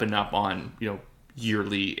up and up on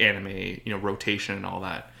yearly anime rotation and all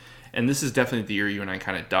that. And this is definitely the year you and I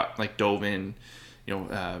kind of dove in,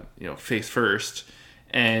 face first.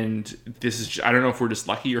 And this is, I don't know if we're just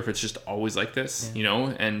lucky or if it's just always like this,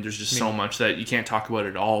 and there's just so much that you can't talk about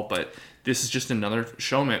at all, but this is just another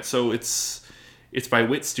show, man. So it's by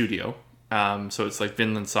Wit Studio. So it's like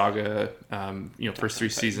Vinland Saga, first 3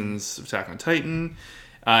 seasons of Attack on Titan.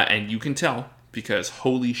 And you can tell because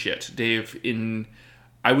holy shit, Dave,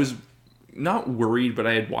 I was not worried, but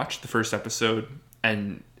I had watched the first episode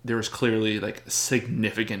and there was clearly like a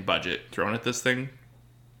significant budget thrown at this thing.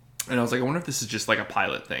 And I was like, I wonder if this is just like a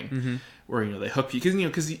pilot thing where, they hook you.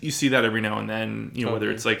 Because you see that every now and then,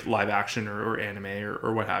 whether it's like live action or anime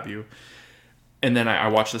or what have you. And then I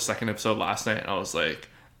watched the second episode last night and I was like,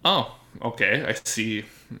 oh, okay. I see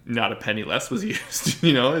not a penny less was used.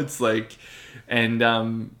 It's like,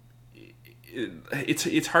 and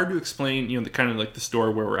it's hard to explain, the kind of like the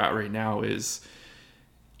story where we're at right now is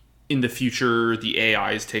in the future, the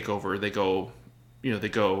AIs take over. They go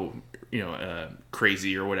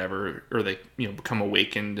crazy or whatever, or they become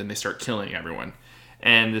awakened and they start killing everyone.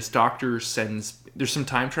 and this doctor there's some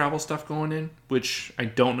time travel stuff going in, which I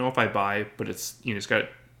don't know if I buy, but it's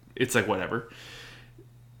it's like whatever.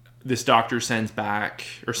 This doctor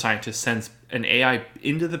scientist sends an AI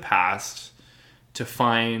into the past to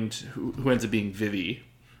find who ends up being Vivi,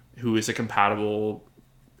 who is a compatible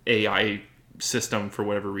AI system for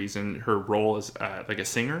whatever reason. Her role is like a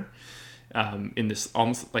singer in this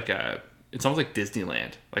it's almost like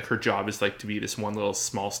Disneyland. Like her job is like to be this one little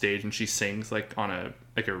small stage, and she sings like on a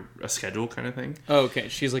schedule kind of thing. Oh, okay.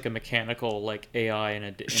 She's like a mechanical like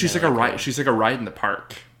AI she's like a ride. She's like a ride in the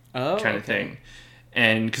park kind of thing.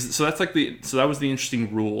 And that was the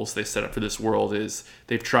interesting rules they set up for this world. Is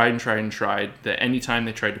they've tried that anytime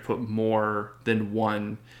they tried to put more than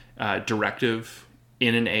one directive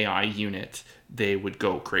in an AI unit, they would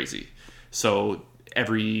go crazy. So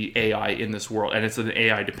every AI in this world, and it's an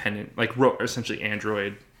AI dependent, like essentially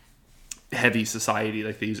Android heavy society,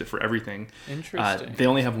 like they use it for everything. Interesting. They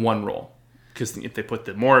only have one role, because if they put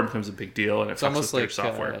the more, it becomes a big deal, and it fucks with their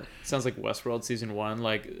software. It sounds like Westworld season 1,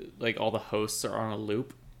 like all the hosts are on a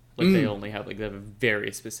loop. Like they only have they have a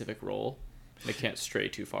very specific role. They can't stray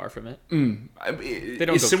too far from it. They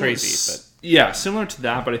don't go crazy, but yeah, similar to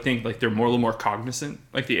that. But I think like they're a little more cognizant.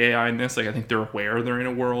 Like the AI in this, like I think they're aware they're in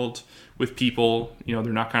a world with people. You know,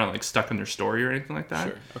 they're not kind of like stuck in their story or anything like that.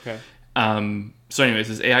 Sure. Okay. So, anyways,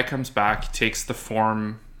 this AI comes back, takes the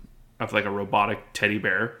form of like a robotic teddy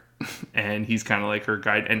bear, and he's kind of like her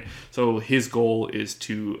guide. And so his goal is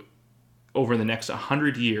to, over the next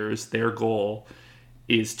 100 years, their goal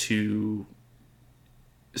is to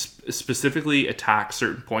specifically attack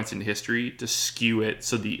certain points in history to skew it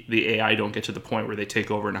so the AI don't get to the point where they take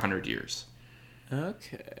over in 100 years.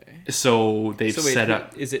 Okay. So they've set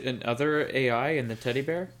up... Is it another AI in the teddy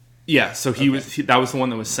bear? Yeah, so that was the one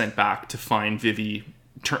that was sent back to find Vivi,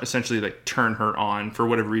 essentially like turn her on. For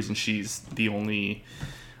whatever reason, she's the only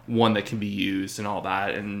one that can be used and all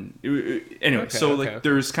that. And anyway,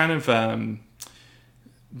 there's kind of...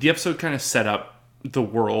 the episode kind of set up the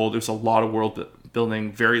world. There's a lot of world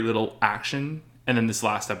building, very little action, and then this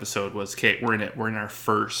last episode was, okay, we're in our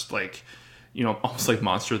first, like, you know, almost like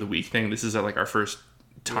Monster of the Week thing. This is like our first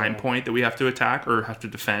time point that we have to attack or have to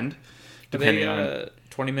defend, depending on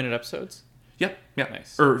 20-minute episodes. Yeah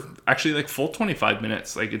Nice. Or actually like full 25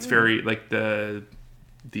 minutes. Like it's very like the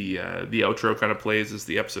outro kind of plays as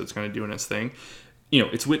the episode's kind of doing its thing. You know,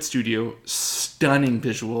 it's Wit Studio, stunning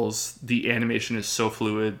visuals. The animation is so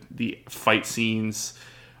fluid. The fight scenes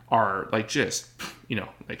are like just, you know,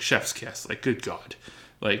 like chef's kiss. Like, good God.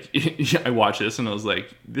 Like, I watched this and I was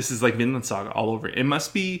like, this is like Vinland Saga all over. It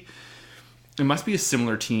must be a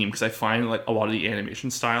similar team, because I find like a lot of the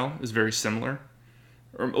animation style is very similar.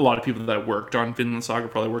 Or a lot of people that worked on Vinland Saga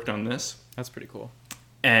probably worked on this. That's pretty cool.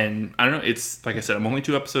 And I don't know, it's like I said, I'm only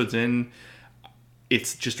 2 episodes in.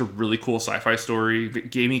 It's just a really cool sci-fi story.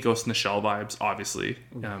 It gave me Ghost in the Shell vibes, obviously.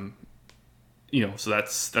 You know, so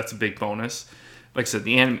that's a big bonus. Like I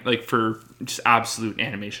said, like for just absolute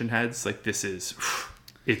animation heads, like this is,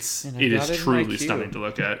 it is truly stunning to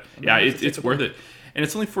look at. Yeah, it's worth it. And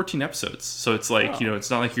it's only 14 episodes, so it's like, you know, it's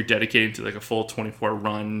not like you're dedicated to like a full 24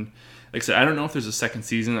 run. Like I said, I don't know if there's a second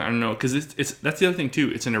season. I don't know, because it's that's the other thing too.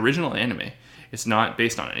 It's an original anime. It's not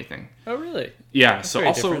based on anything. Oh, really? Yeah. That's so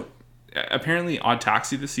also, different. Apparently, Odd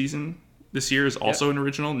Taxi this year is also an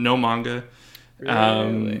original. No manga.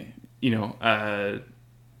 Really? You know,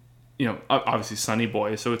 obviously Sunny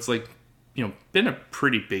Boy. So it's like, you know, been a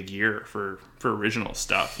pretty big year for original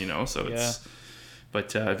stuff. You know, so it's.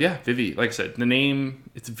 But Vivi. Like I said, the name,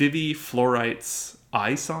 it's Vivi Fluorite's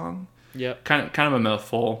Eye Song. Yeah. Kind of a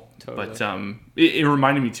mouthful. Totally. But it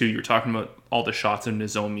reminded me too. You were talking about all the shots of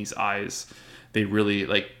Nozomi's eyes. They really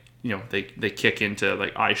like, you know, they kick into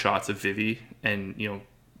like eye shots of Vivi, and you know,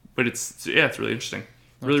 but it's really interesting.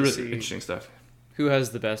 Really interesting stuff. Who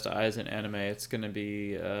has the best eyes in anime? It's gonna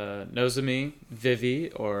be Nozomi,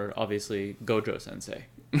 Vivi, or obviously Gojo Sensei.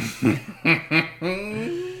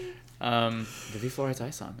 Vivi Fluorite's Eye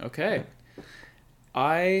Song. Okay.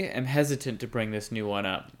 I am hesitant to bring this new one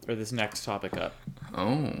up, or this next topic up.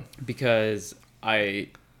 Oh. Because I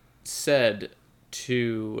said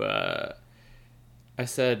to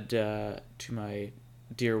my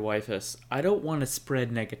dear wifus, I don't want to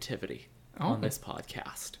spread negativity on this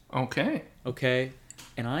podcast. Okay. Okay?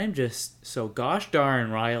 And I'm just so gosh darn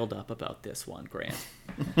riled up about this one, Grant.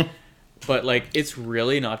 But, like, it's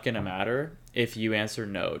really not going to matter if you answer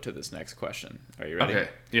no to this next question. Are you ready? Okay.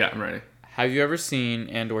 Yeah, I'm ready. Have you ever seen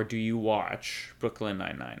and or do you watch Brooklyn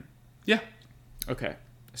Nine-Nine? Yeah. Okay.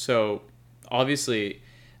 So, obviously,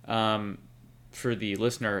 for the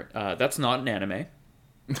listener, that's not an anime.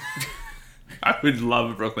 I would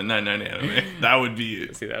love a Brooklyn Nine-Nine anime. That would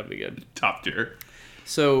be... See, that would be good. Top tier.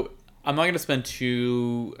 So, I'm not going to spend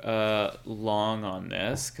too long on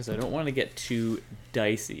this, because I don't want to get too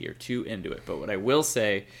dicey or too into it. But what I will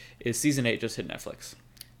say is Season 8 just hit Netflix.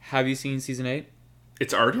 Have you seen Season 8?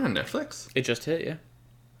 It's already on Netflix? It just hit, yeah.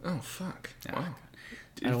 Oh, fuck. Oh, wow.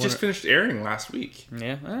 It just finished airing last week.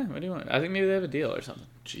 Yeah? What do you want? I think maybe they have a deal or something.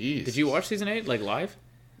 Jeez. Did you watch Season 8, like, live?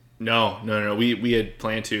 No. We had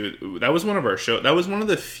planned to. That was one of our shows. That was one of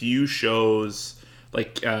the few shows,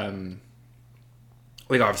 like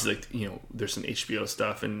obviously, like, you know, there's some HBO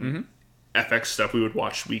stuff and FX stuff we would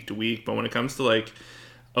watch week to week. But when it comes to, like,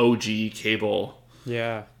 OG cable,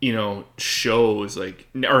 yeah, you know, shows, like,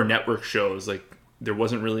 or network shows, like, there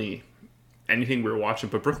wasn't really anything we were watching.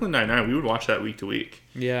 But Brooklyn Nine-Nine, we would watch that week to week.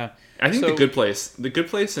 Yeah. I think The Good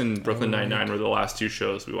Place and Brooklyn Nine-Nine were the last two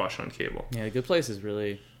shows we watched on cable. Yeah, The Good Place is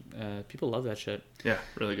really... people love that shit. Yeah,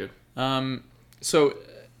 really good. So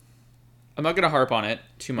I'm not gonna harp on it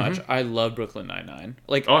too much. I love Brooklyn Nine-Nine.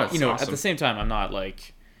 Like, it's you know, awesome. at the same time, I'm not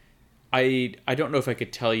like, I don't know if I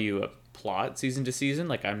could tell you a plot season to season.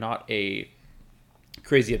 Like, I'm not a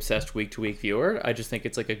crazy obsessed week to week viewer. I just think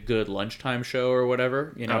it's like a good lunchtime show or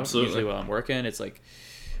whatever. You know, Absolutely. Usually while I'm working, it's like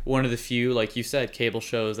one of the few, like you said, cable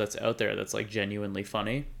shows that's out there that's like genuinely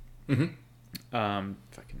funny. Fucking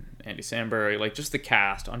Andy Samberg, like just the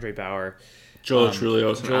cast, Andre Bauer. Joel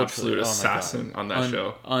Trujillo is an absolute assassin on that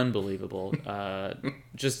show. Unbelievable.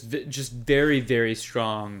 Just very, very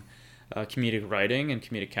strong comedic writing and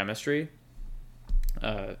comedic chemistry.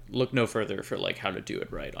 Look no further for like how to do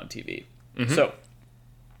it right on TV. So,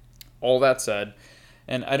 all that said,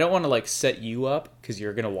 and I don't want to like set you up because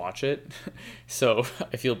you're gonna watch it, so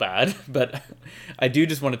I feel bad, but I do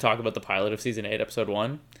just want to talk about the pilot of season 8, episode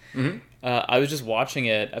 1. I was just watching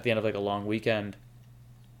it at the end of like a long weekend,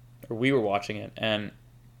 or we were watching it, and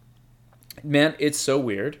man, it's so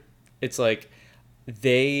weird. It's like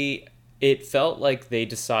it felt like they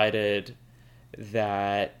decided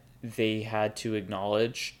that they had to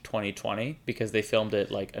acknowledge 2020 because they filmed it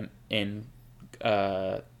like in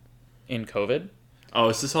COVID. Oh,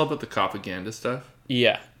 is this all about the propaganda stuff?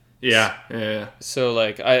 Yeah. Yeah. So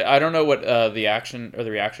like I don't know what the action or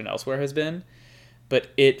the reaction elsewhere has been, but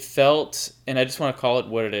it felt, and I just want to call it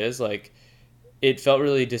what it is, like it felt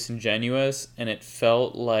really disingenuous, and it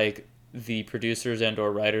felt like the producers and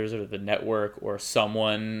or writers or the network or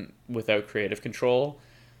someone without creative control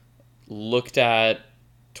looked at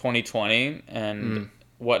 2020 and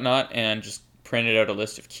whatnot and just printed out a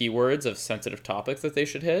list of keywords of sensitive topics that they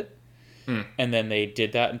should hit. And then they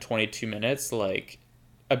did that in 22 minutes, like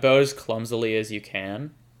about as clumsily as you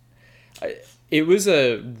can. It was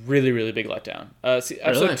a really, really big letdown.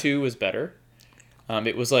 Episode 2 was better.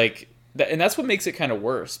 It was like, and that's what makes it kind of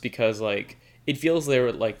worse, because like it feels they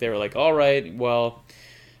were like, all right, well,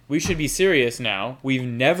 we should be serious now. We've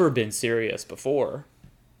never been serious before.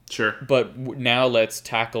 Sure. But now let's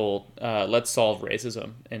solve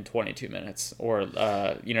racism in 22 minutes, or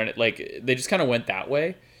like they just kind of went that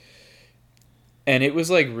way. And it was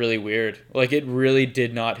like really weird. Like it really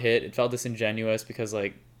did not hit. It felt disingenuous because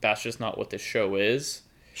like that's just not what this show is.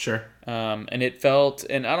 Sure. And it felt,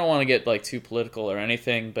 and I don't want to get like too political or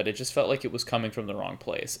anything, but it just felt like it was coming from the wrong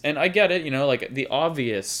place. And I get it, you know, like the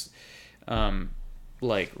obvious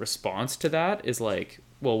like response to that is like,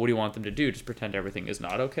 well, what do you want them to do? Just pretend everything is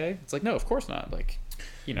not okay? It's like, no, of course not. Like,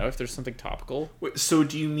 you know, if there's something topical. Wait, so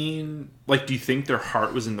do you mean, like, do you think their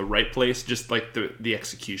heart was in the right place, just like the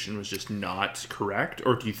execution was just not correct?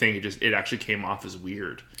 Or do you think it actually came off as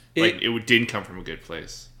weird? Like, it didn't come from a good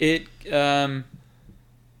place?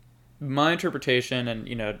 My interpretation, and,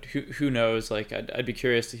 you know, who knows, like, I'd be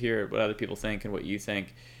curious to hear what other people think and what you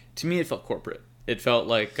think. To me, it felt corporate. It felt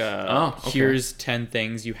like, here's 10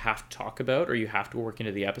 things you have to talk about or you have to work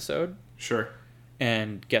into the episode. Sure.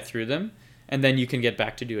 And get through them. And then you can get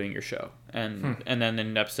back to doing your show. And then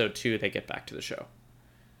in episode 2, they get back to the show.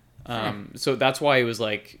 So that's why it was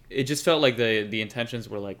like, it just felt like the intentions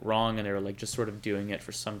were like wrong, and they were like just sort of doing it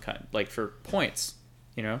for some kind, like for points,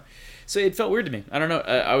 you know? So it felt weird to me. I don't know.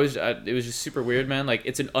 It was just super weird, man. Like,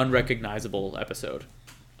 it's an unrecognizable episode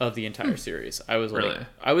of the entire series. I was like, really?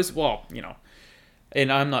 Well, you know,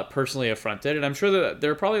 and I'm not personally affronted, and I'm sure that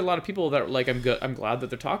there are probably a lot of people that like, I'm glad that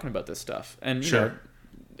they're talking about this stuff. And you know,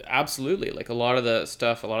 absolutely, like a lot of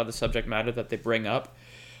the subject matter that they bring up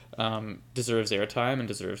deserves airtime and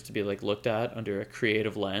deserves to be like looked at under a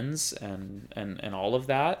creative lens and all of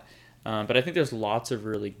that. But I think there's lots of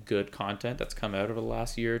really good content that's come out over the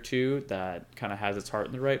last year or two that kind of has its heart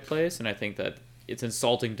in the right place, and I think that it's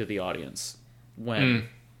insulting to the audience when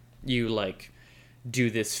you like do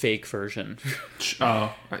this fake version.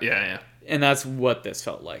 Oh, yeah. And that's what this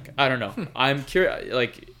felt like. I don't know. I'm curious,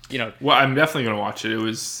 like, you know. Well, I'm definitely going to watch it. It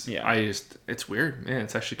was, yeah. It's weird. Yeah,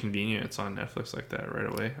 it's actually convenient. It's on Netflix like that right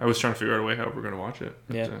away. I was trying to figure out a way how we're going to watch it.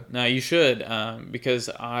 But, no, you should,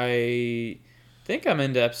 because I think I'm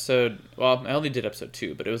into episode, well, I only did episode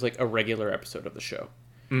 2, but it was like a regular episode of the show.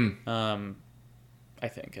 I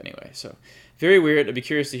think, anyway. So, very weird. I'd be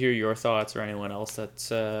curious to hear your thoughts or anyone else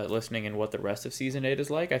that's listening and what the rest of season 8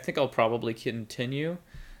 is like. I think I'll probably continue.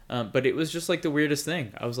 But it was just like the weirdest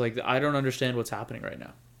thing. I was like, I don't understand what's happening right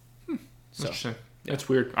now. So interesting. Yeah. That's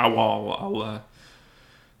weird. I'll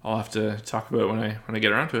have to talk about it when I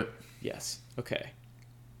get around to it. Yes. Okay.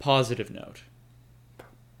 Positive note.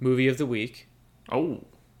 Movie of the week. Oh.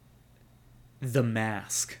 The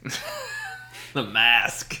Mask. The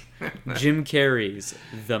Mask. Jim Carrey's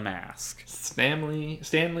The Mask. Stanley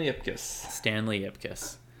Ipkiss. Stanley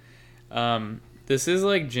Ipkiss. This is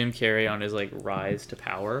like Jim Carrey on his like rise to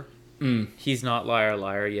power. He's not Liar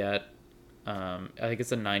Liar yet. I think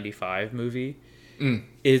it's a 95 movie.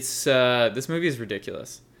 It's this movie is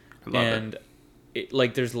ridiculous. I love it.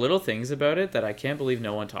 Like there's little things about it that I can't believe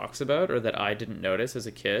no one talks about or that I didn't notice as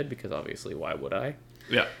a kid because obviously why would I?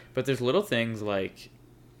 Yeah. But there's little things like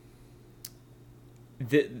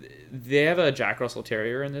they have a Jack Russell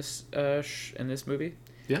Terrier in this movie.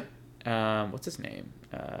 Yeah. What's his name?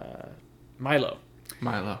 Milo.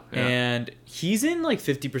 Yeah. And he's in like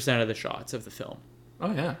 50% of the shots of the film.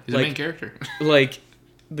 Oh yeah, he's like, the main character. Like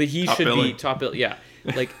he top should billing. be top bill. Yeah,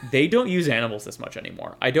 like they don't use animals this much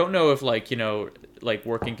anymore. I don't know if like like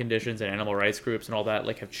working conditions and animal rights groups and all that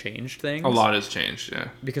like have changed things. A lot has changed, yeah.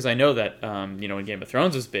 Because I know that when Game of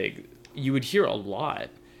Thrones was big, you would hear a lot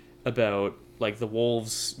about like the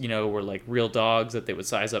wolves, were like real dogs that they would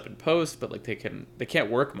size up in post, but like they can't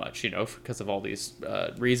work much, because of all these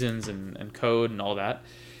reasons and code and all that.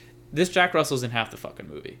 This Jack Russell's in half the fucking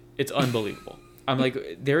movie. It's unbelievable. I'm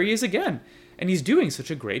like, there he is again, and he's doing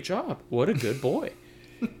such a great job. What a good boy.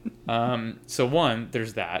 So one,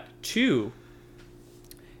 there's that. Two,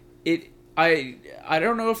 I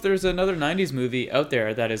don't know if there's another 90s movie out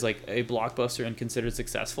there that is like a blockbuster and considered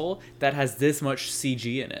successful that has this much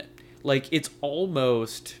CG in it. Like, it's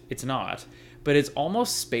not, but it's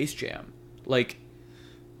almost Space Jam. Like,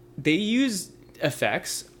 they use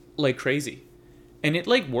effects like crazy. And it,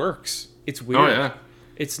 like, works. It's weird. Oh, yeah.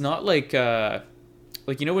 It's not like when,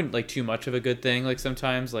 like, too much of a good thing, like,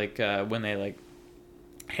 sometimes, like, when they, like,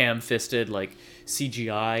 ham-fisted, like,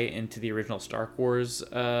 CGI into the original Star Wars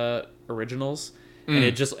originals. And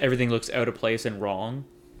it just, everything looks out of place and wrong.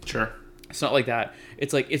 Sure. It's not like that.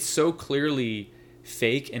 It's, like, it's so clearly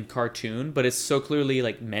fake and cartoon, but it's so clearly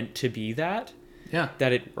like meant to be that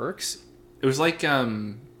it works. It was like I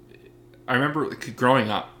remember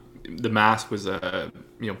growing up, The Mask was a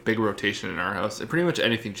big rotation in our house. Pretty much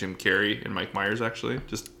anything Jim Carrey and Mike Myers actually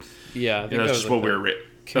just I think that's just what we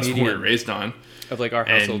were raised on. Of like our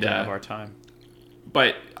household and of our time.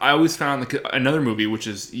 But I always found like another movie which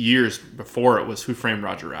is years before it was Who Framed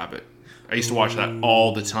Roger Rabbit. I used to watch that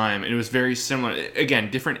all the time, and it was very similar. Again,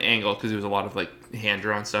 different angle because it was a lot of like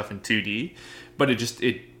hand-drawn stuff in 2D, but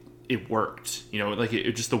it worked. Like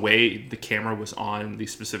it just the way the camera was on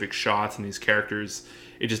these specific shots and these characters.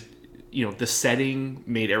 It just the setting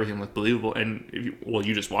made everything look believable. And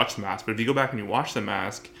you just watched The Mask, but if you go back and you watch The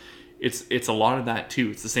Mask, it's a lot of that too.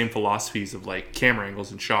 It's the same philosophies of like camera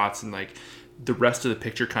angles and shots and like. The rest of the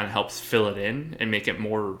picture kind of helps fill it in and make it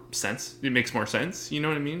more sense. It makes more sense. You know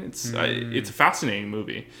what I mean? It's a fascinating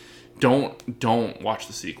movie. Don't watch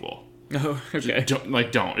the sequel. Oh, okay.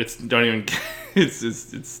 Don't. It's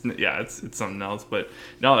something else. But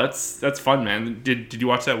no, that's fun, man. Did you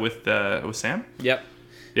watch that with Sam? Yep.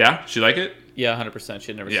 Yeah, she like it? Yeah, 100%. She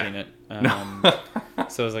had never seen it.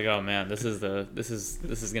 So I was like, oh man, this is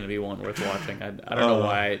gonna be one worth watching. I don't know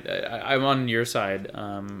why. I'm on your side,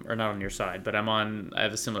 or not on your side, but I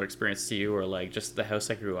have a similar experience to you, where like just the house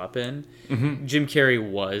I grew up in. Mm-hmm. Jim Carrey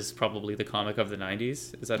was probably the comic of the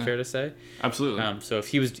 90s. Is that fair to say? Absolutely. So if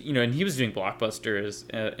he was, and he was doing blockbusters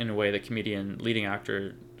in a way that comedian leading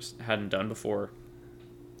actor hadn't done before.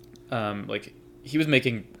 Like. He was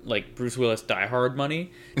making like Bruce Willis Die Hard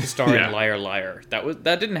money to star in Liar Liar.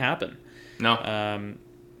 That didn't happen. No.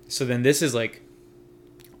 So then this is like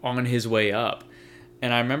on his way up,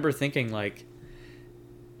 and I remember thinking like,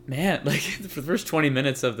 man, like for the first 20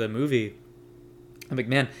 minutes of the movie, I'm like,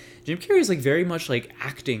 man, Jim Carrey is like very much like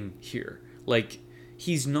acting here. Like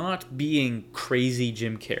he's not being crazy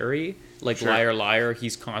Jim Carrey. Like sure. Liar Liar,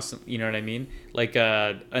 he's constant. You know what I mean? Like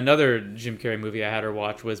another Jim Carrey movie I had her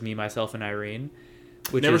watch was Me, Myself, and Irene,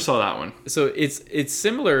 Never saw that one. So it's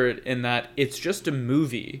similar in that it's just a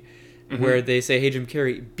movie where they say, hey, Jim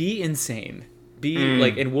Carrey, be insane.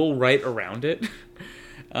 And we'll write around it.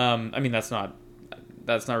 I mean, that's not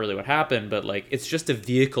really what happened, but like it's just a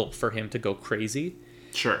vehicle for him to go crazy.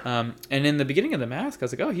 Sure. And in the beginning of The Mask, I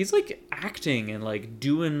was like, oh, he's like acting and like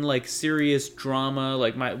doing like serious drama,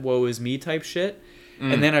 like my woe is me type shit.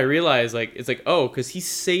 And then I realized like it's like, oh, because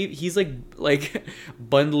he's like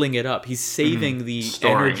bundling it up. He's saving the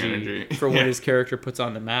energy for when his character puts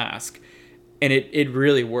on the mask. And it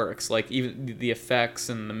really works. Like even the effects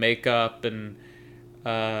and the makeup and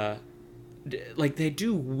like they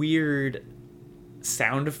do weird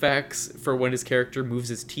sound effects for when his character moves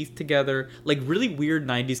his teeth together, like really weird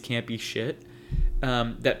 90s campy shit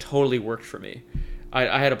that totally worked for me.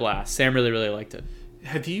 I had a blast. Sam really liked it.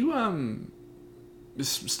 Have you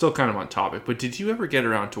still kind of on topic, but did you ever get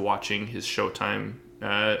around to watching his Showtime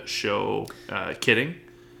show Kidding?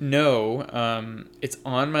 No, it's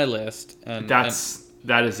on my list, and that is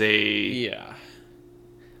one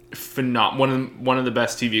of the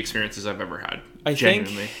best TV experiences I've ever had. I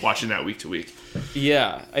genuinely think, watching that week to week.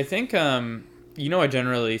 Yeah, I think I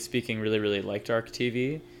generally speaking really like dark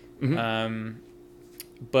TV,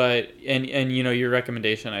 but your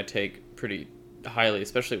recommendation I take pretty highly,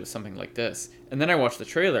 especially with something like this. And then I watched the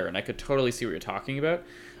trailer and I could totally see what you're talking about.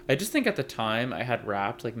 I just think at the time I had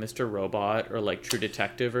wrapped like Mr. Robot or like True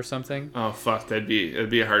Detective or something. Oh fuck, that'd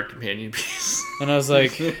be a hard companion piece. And I was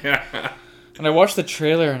like, and I watched the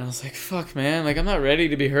trailer and I was like, fuck man, like I'm not ready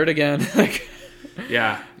to be hurt again. Like,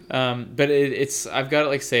 yeah. But it's I've got it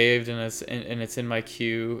like saved and it's in my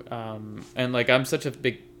queue. And like I'm such a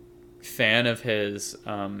big fan of his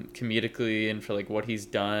comedically and for like what he's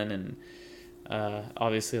done, and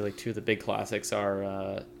obviously like two of the big classics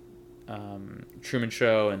are Truman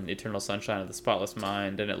Show and Eternal Sunshine of the Spotless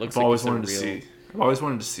Mind, and it looks I've always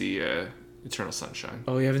wanted to see Eternal Sunshine.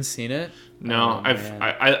 Oh, you haven't seen it? No,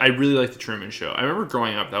 I really like the Truman Show. I remember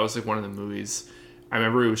growing up, that was like one of the movies. I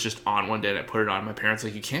remember it was just on one day and I put it on. My parents were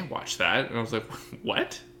like, you can't watch that, and I was like,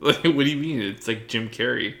 what? Like, what do you mean? It's like Jim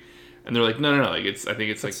Carrey, and they're like, no, like I think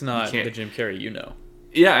it's like not the Jim Carrey,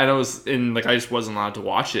 Yeah, and I just wasn't allowed to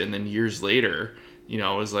watch it, and then years later,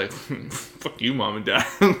 I was like, fuck you, mom and dad.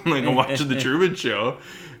 Like, I'm watching the Truman Show,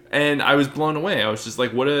 and I was blown away. I was just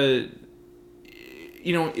like, it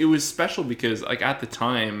was special because like at the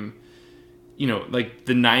time, like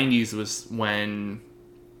the 90s was when,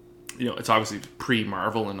 it's obviously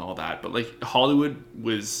pre-Marvel and all that, but like Hollywood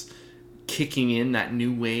was kicking in that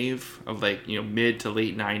new wave of like, mid to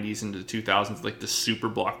late 90s into the 2000s, like the super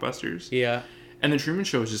blockbusters. Yeah. And the Truman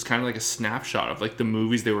Show was just kind of like a snapshot of like the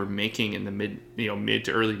movies they were making in the mid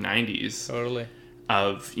to early 90s. Totally.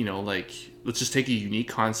 Of, like, let's just take a unique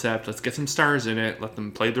concept, let's get some stars in it, let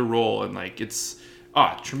them play their role, and like it's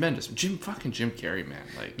tremendous. Jim Carrey, man.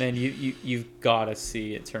 Like, man, you've got to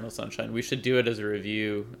see Eternal Sunshine. We should do it as a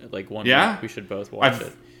review, like one week. We should both watch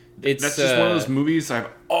it. That's just one of those movies I've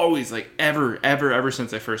always like ever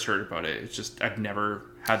since I first heard about it. It's just I've never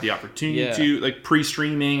had the opportunity to, like,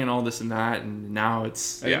 pre-streaming and all this and that, and now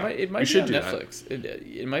it's it might be on Netflix.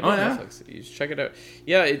 It might be on Netflix. You should check it out.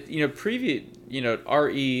 Yeah, RE,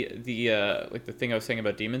 the like the thing I was saying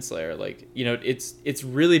about Demon Slayer, like, it's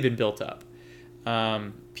really been built up.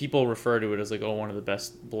 People refer to it as like, one of the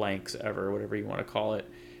best blanks ever, whatever you want to call it.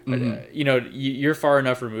 But, you're far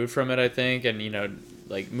enough removed from it, I think, and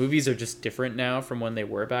like movies are just different now from when they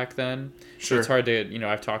were back then. Sure. So it's hard to,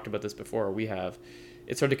 I've talked about this before.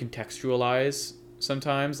 It's hard to contextualize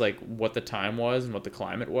sometimes, like what the time was and what the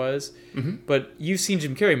climate was. Mm-hmm. But you've seen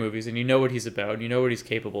Jim Carrey movies and you know what he's about, and you know what he's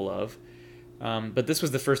capable of. But this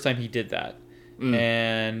was the first time he did that,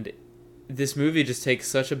 and this movie just takes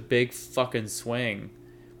such a big fucking swing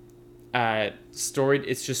at story.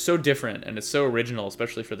 It's just so different and it's so original,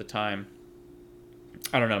 especially for the time.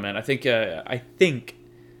 I don't know, man. I think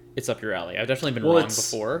it's up your alley. I've definitely been wrong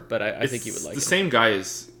before, but I think you would like it. The same guy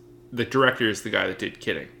the director is the guy that did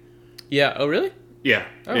Kidding. Yeah. Oh, really? Yeah.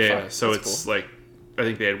 Oh, yeah. So that's it's cool. like, I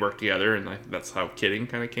think they had worked together, and that's how Kidding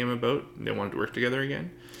kind of came about. They wanted to work together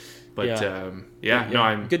again. But no,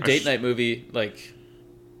 good date night movie, like,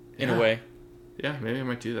 in a way. Yeah, maybe I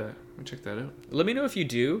might do that. I'll check that out. Let me know if you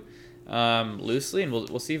do, loosely, and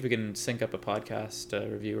we'll see if we can sync up a podcast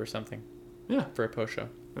review or something. Yeah, for a post show.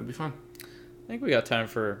 That'd be fun. I think we got time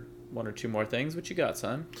for one or two more things. What you got,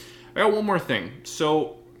 son? I got one more thing.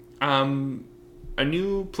 So, a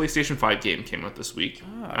new PlayStation 5 game came out this week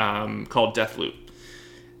called Deathloop.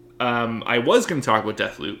 I was going to talk about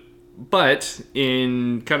Deathloop, but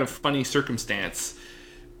in kind of funny circumstance,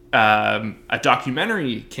 a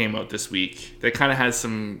documentary came out this week that kind of has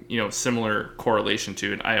some, similar correlation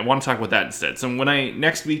to it. I want to talk about that instead. So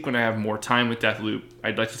next week when I have more time with Deathloop,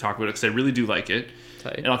 I'd like to talk about it because I really do like it.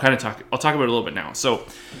 Tight. And I'll talk about it a little bit now. So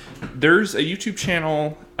there's a YouTube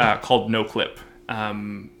channel called NoClip.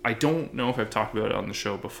 I don't know if I've talked about it on the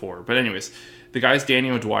show before, but anyways, the guy's Danny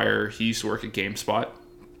O'Dwyer. He used to work at GameSpot,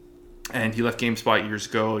 and he left GameSpot years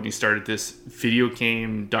ago, and he started this video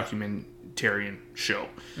game documentarian show.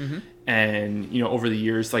 Mm-hmm. And over the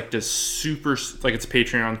years, like this super, like it's a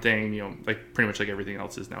Patreon thing, like pretty much like everything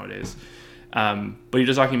else is nowadays. But he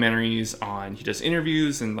does documentaries he does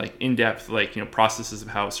interviews and like in-depth, like, processes of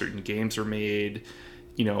how certain games are made,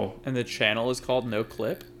 And the channel is called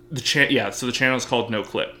NoClip? So the channel is called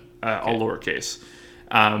NoClip, all lowercase.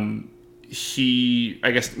 I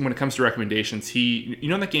guess when it comes to recommendations,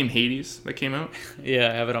 that game Hades that came out? Yeah,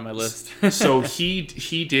 I have it on my list. So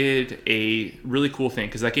he did a really cool thing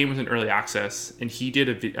because that game was in early access, and he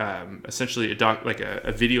did essentially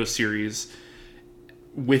a video series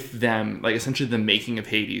with them, like essentially the making of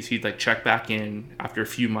Hades. He'd like check back in after a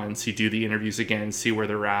few months. He'd do the interviews again, see where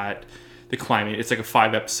they're at, the climate. It's like a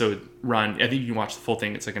 5-episode run. I think you can watch the full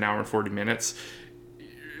thing. It's like an hour and 40 minutes.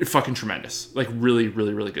 Fucking tremendous. Like really,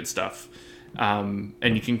 really, really good stuff. And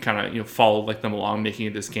you can kind of, follow like them along making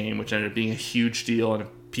of this game, which ended up being a huge deal. And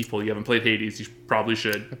if you haven't played Hades, you probably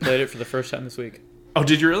should. I played it for the first time this week. Oh,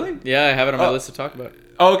 did you really? Yeah, I have it on my list to talk about.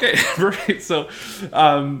 Oh, okay. Right. So,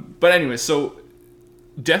 but anyway, so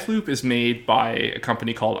Deathloop is made by a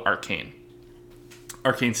company called Arcane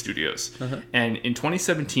Studios. Uh-huh. And in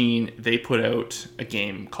 2017, they put out a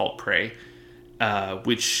game called Prey,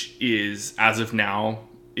 which is, as of now,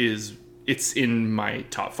 it's in my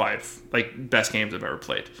top 5 like best games I've ever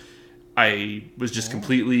played. I was just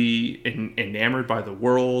completely enamored by the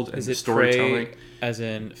world and the storytelling. Prey as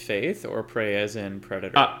in Faith or Prey as in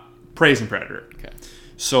Predator? Prey as in Predator. Okay.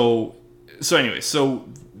 So anyway,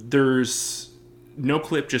 there's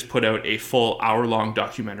NoClip just put out a full hour-long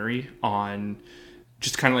documentary on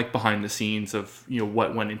just kind of like behind the scenes of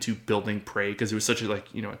what went into building Prey, because it was such a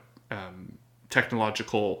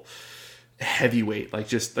technological heavyweight. Like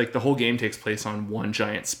just like the whole game takes place on one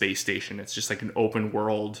giant space station. It's just like an open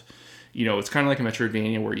world. It's kind of like a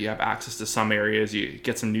Metroidvania where you have access to some areas, you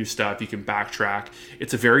get some new stuff, you can backtrack.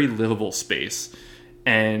 It's a very livable space.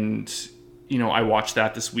 And I watched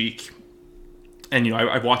that this week. And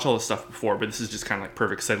I've watched all this stuff before, but this is just kind of like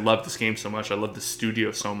perfect because I love this game so much. I love the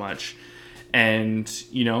studio so much. And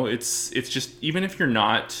it's just, even if you're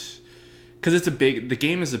not, because the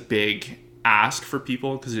game is a big ask for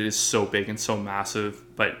people because it is so big and so massive,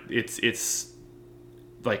 but it's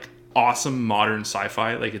like awesome modern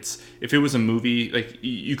sci-fi. Like if it was a movie, like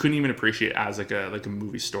you couldn't even appreciate it as like a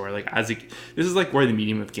movie story. Like this is like where the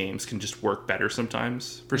medium of games can just work better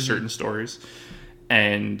sometimes for certain stories.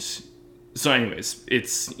 And so anyways,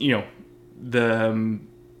 it's they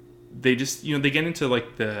just they get into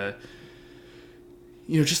like the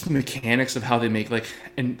just the mechanics of how they make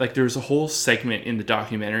there's a whole segment in the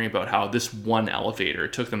documentary about how this one elevator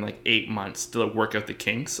took them like 8 months to work out the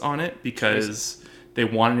kinks on it because they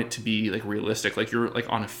wanted it to be like realistic, like you're like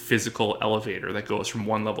on a physical elevator that goes from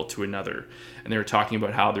one level to another. And they were talking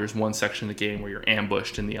about how there's one section of the game where you're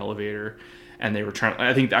ambushed in the elevator, and they were trying,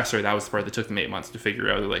 I think actually that was the part that took them 8 months to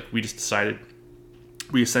figure out. They're like, we just decided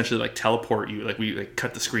we essentially like teleport you, like we like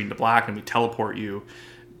cut the screen to black and we teleport you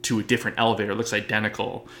to a different elevator. It looks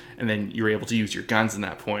identical, and then you're able to use your guns in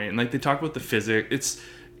that point. And like they talk about the physics,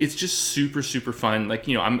 it's just super super fun. Like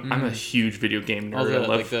I'm a huge video game nerd. All the, I love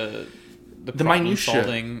like the minutia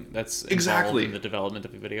solving that's exactly in the development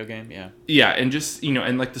of a video game. Yeah, and just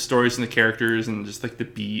and like the stories and the characters and just like the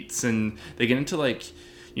beats, and they get into like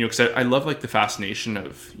because I love like the fascination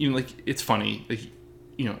of like it's funny like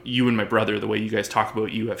you and my brother, the way you guys talk about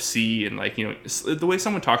UFC and like the way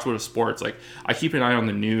someone talks about sports. Like I keep an eye on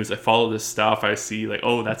the news, I follow this stuff, I see like,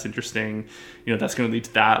 oh, that's interesting, that's going to lead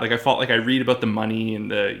to that. Like I read about the money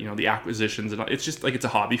and the the acquisitions, and it's just like it's a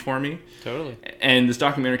hobby for me. Totally. And this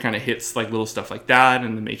documentary kind of hits like little stuff like that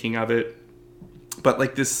and the making of it. But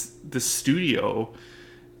like this studio,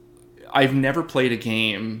 I've never played a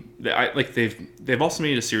game that they've also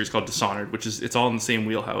made a series called Dishonored, which is it's all in the same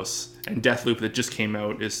wheelhouse, and Deathloop that just came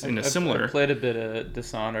out is in a similar. I played a bit of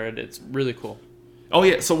Dishonored. It's really cool. Oh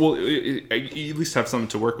yeah, so you at least have something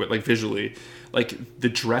to work with, like visually, like the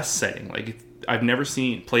dress setting. Like I've never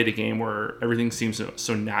played a game where everything seems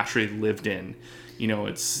so naturally lived in.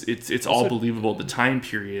 It's all believable, the time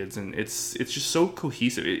periods, and it's just so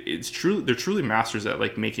cohesive. They're truly masters at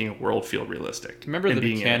like making a world feel realistic. Remember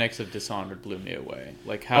the mechanics of Dishonored blew me away,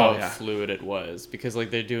 like how fluid it was, because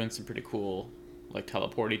like they're doing some pretty cool like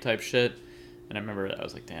teleporty type shit. And I remember I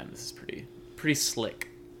was like, damn, this is pretty slick.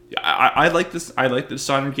 Yeah, I like this. I like the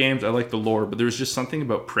Dishonored games. I like the lore, but there was just something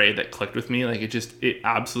about Prey that clicked with me. Like it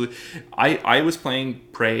absolutely. I was playing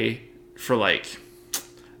Prey for like,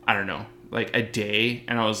 I don't know, like a day,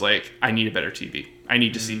 and I was like, I need a better TV. I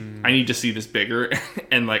need to see this bigger.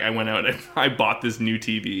 And like I went out and I bought this new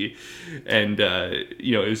TV, and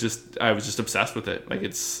it was just, I was just obsessed with it. Like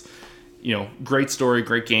it's, great story,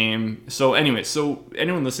 great game. So anyway, so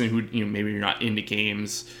anyone listening who maybe you're not into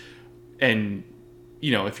games, and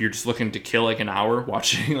if you're just looking to kill like an hour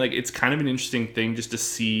watching, like it's kind of an interesting thing just to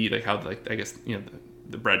see like how, like, I guess,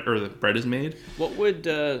 the bread is made. What would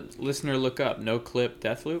listener look up? No Clip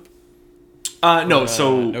Deathloop? No,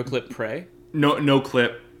 so No Clip Prey? No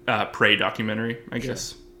Clip Prey documentary, I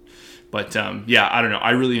guess. But yeah, I don't know.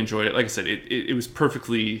 I really enjoyed it. Like I said, it was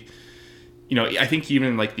perfectly, I think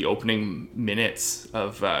even like the opening minutes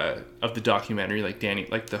of the documentary, like Danny,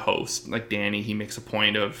 like the host, like Danny, he makes a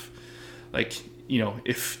point of like,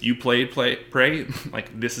 if you played Prey,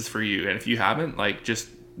 like this is for you, and if you haven't, like just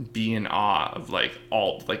be in awe of like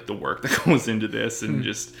all like the work that goes into this, and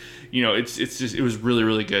just it's just, it was really,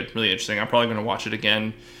 really good, really interesting. I'm probably gonna watch it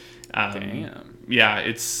again. Damn. Yeah,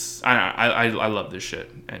 it's I love this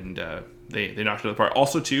shit, and they knocked it out of the park.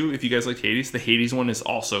 Also, too, if you guys like Hades, the Hades one is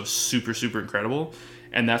also super, super incredible,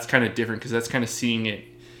 and that's kind of different because that's kind of seeing it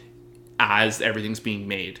as everything's being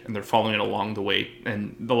made, and they're following it along the way.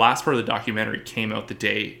 And the last part of the documentary came out the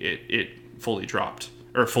day it fully dropped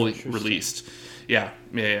or fully released. Yeah.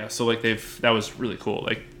 So like that was really cool.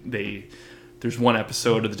 Like there's one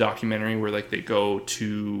episode of the documentary where like they go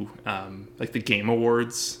to like the Game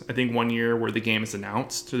Awards, I think one year, where the game is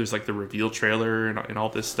announced. So there's like the reveal trailer and all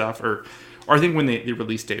this stuff, or I think when the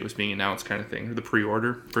release date was being announced, kind of thing, or the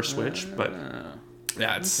pre-order for Switch. But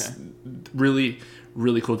yeah, it's really,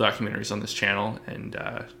 really cool documentaries on this channel, and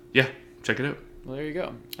yeah, check it out. Well, there you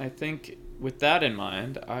go. I think with that in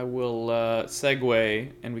mind, I will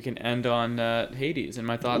segue, and we can end on Hades and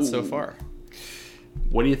my thoughts so far.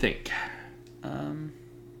 What do you think?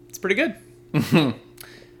 It's pretty good.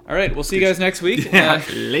 All right, we'll see you guys next week.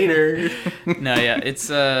 Later. No, yeah, it's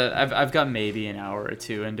I've got maybe an hour or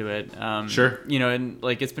two into it. Sure. And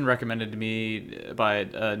like it's been recommended to me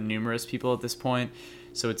by numerous people at this point.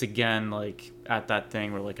 So it's again like at that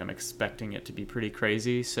thing where like I'm expecting it to be pretty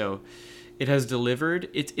crazy. So it has delivered.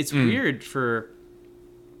 It's weird for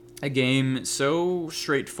a game so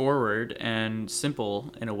straightforward and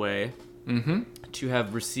simple in a way to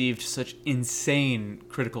have received such insane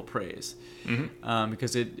critical praise.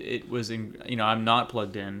 Because it was I'm not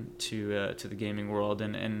plugged in to the gaming world,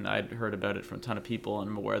 and I'd heard about it from a ton of people, and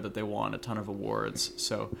I'm aware that they won a ton of awards.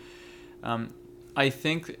 So I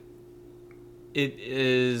think it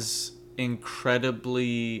is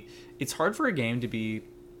incredibly, it's hard for a game to be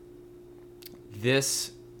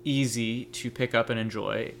this easy to pick up and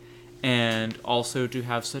enjoy, and also to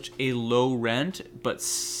have such a low rent but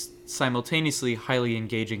simultaneously highly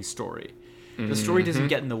engaging story. The story doesn't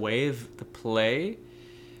get in the way of the play.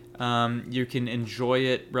 You can enjoy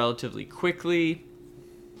it relatively quickly.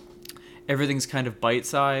 Everything's kind of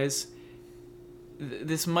bite-sized.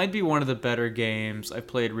 This might be one of the better games I've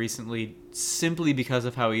played recently, simply because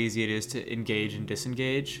of how easy it is to engage and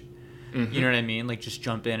disengage. You know what I mean? Like, just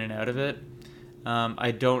jump in and out of it.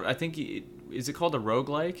 I think, is it called a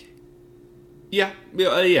roguelike? Yeah,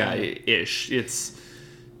 ish.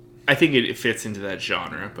 I think it fits into that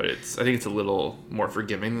genre, but I think it's a little more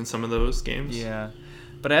forgiving than some of those games. Yeah,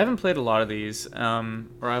 but I haven't played a lot of these, or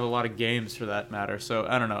I have a lot of games for that matter. So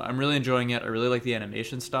I don't know. I'm really enjoying it. I really like the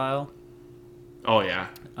animation style. Oh yeah.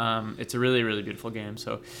 It's a really, really beautiful game.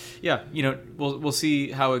 So yeah, we'll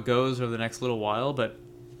see how it goes over the next little while. But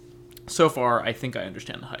so far, I think I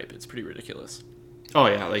understand the hype. It's pretty ridiculous. Oh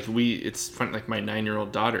yeah, like it's fun. Like my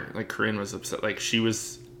 9-year-old daughter, like Corinne, was upset. Like she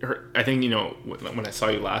was. I think, when I saw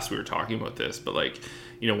you last, we were talking about this, but like,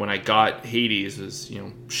 when I got Hades, was,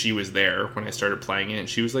 she was there when I started playing it, and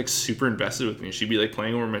she was like super invested with me. She'd be like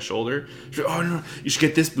playing over my shoulder. She'd be like, oh no, you should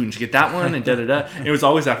get this boon, you should get that one, and da-da-da. And it was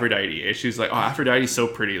always Aphrodite. And she was like, oh, Aphrodite's so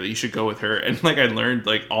pretty, like, you should go with her. And like, I learned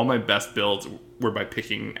like all my best builds were by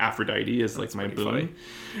picking Aphrodite as like my boon. Funny.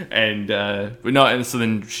 And, but no, and so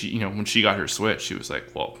then she, when she got her Switch, she was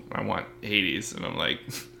like, well, I want Hades. And I'm like,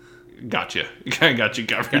 Gotcha. I got you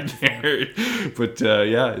covered there. But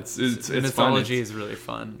yeah, it's mythology fun. Is really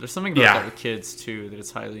fun. There's something about that with kids too that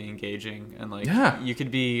it's highly engaging, and like you could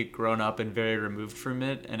be grown up and very removed from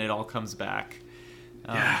it, and it all comes back.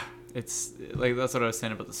 It's like that's what I was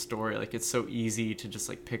saying about the story. Like it's so easy to just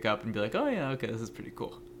like pick up and be like, oh yeah, okay, this is pretty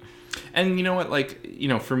cool. And you know what, like, you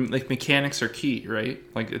know, from like mechanics are key, right?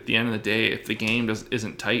 Like at the end of the day, if the game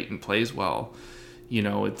isn't tight and plays well, you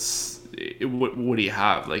know, what do you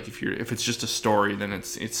have? Like if it's just a story, then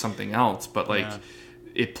it's something else. But like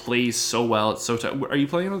it plays so well, it's so tight. Are you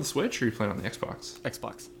playing on the Switch or are you playing on the Xbox?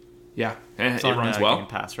 Xbox. Yeah, it runs well. Game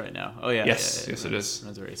Pass right now. Oh yeah. Yes, it is.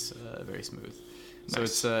 Runs very very smooth.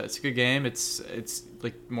 Nice. So it's a good game. It's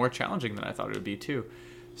like more challenging than I thought it would be too.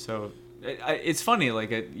 So it's funny,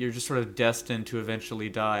 like you're just sort of destined to eventually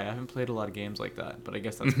die. I haven't played a lot of games like that, but I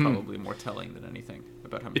guess that's probably more telling than anything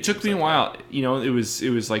about how many. It took me a while. You know, it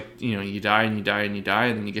was like, you know, you die and you die and you die,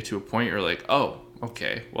 and then you get to a point where you're like, oh,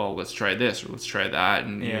 okay, well, let's try this or let's try that,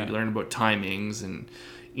 and you know, you learn about timings and,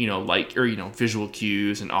 you know, like, or, you know, visual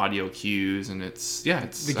cues and audio cues, and it's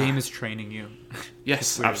the game is training you.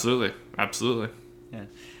 Yes, absolutely. Yeah,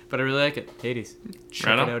 but I really like it. Hades.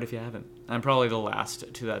 Check it out if you haven't. I'm probably the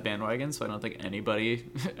last to that bandwagon, so I don't think anybody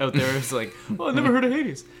out there is like, oh, I've never heard of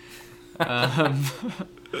Hades. But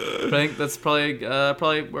I think that's probably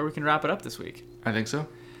where we can wrap it up this week. I think so.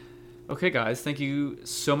 Okay, guys, thank you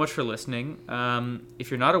so much for listening.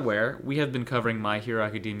 If you're not aware, we have been covering My Hero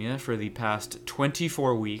Academia for the past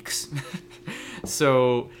 24 weeks.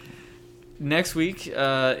 So next week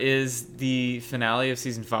is the finale of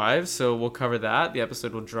season 5, so we'll cover that. The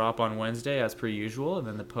episode will drop on Wednesday as per usual, and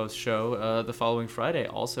then the post show the following Friday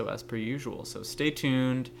also as per usual. So stay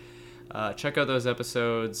tuned. Check out those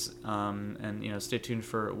episodes, and you know, stay tuned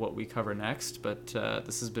for what we cover next. But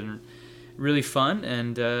this has been really fun,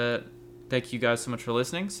 and thank you guys so much for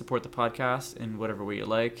listening. Support the podcast in whatever way you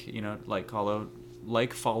like. You know,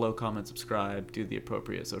 follow, comment, subscribe, do the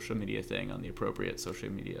appropriate social media thing on the appropriate social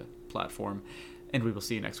media platform, and we will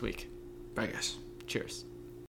see you next week. Bye, guys. Cheers.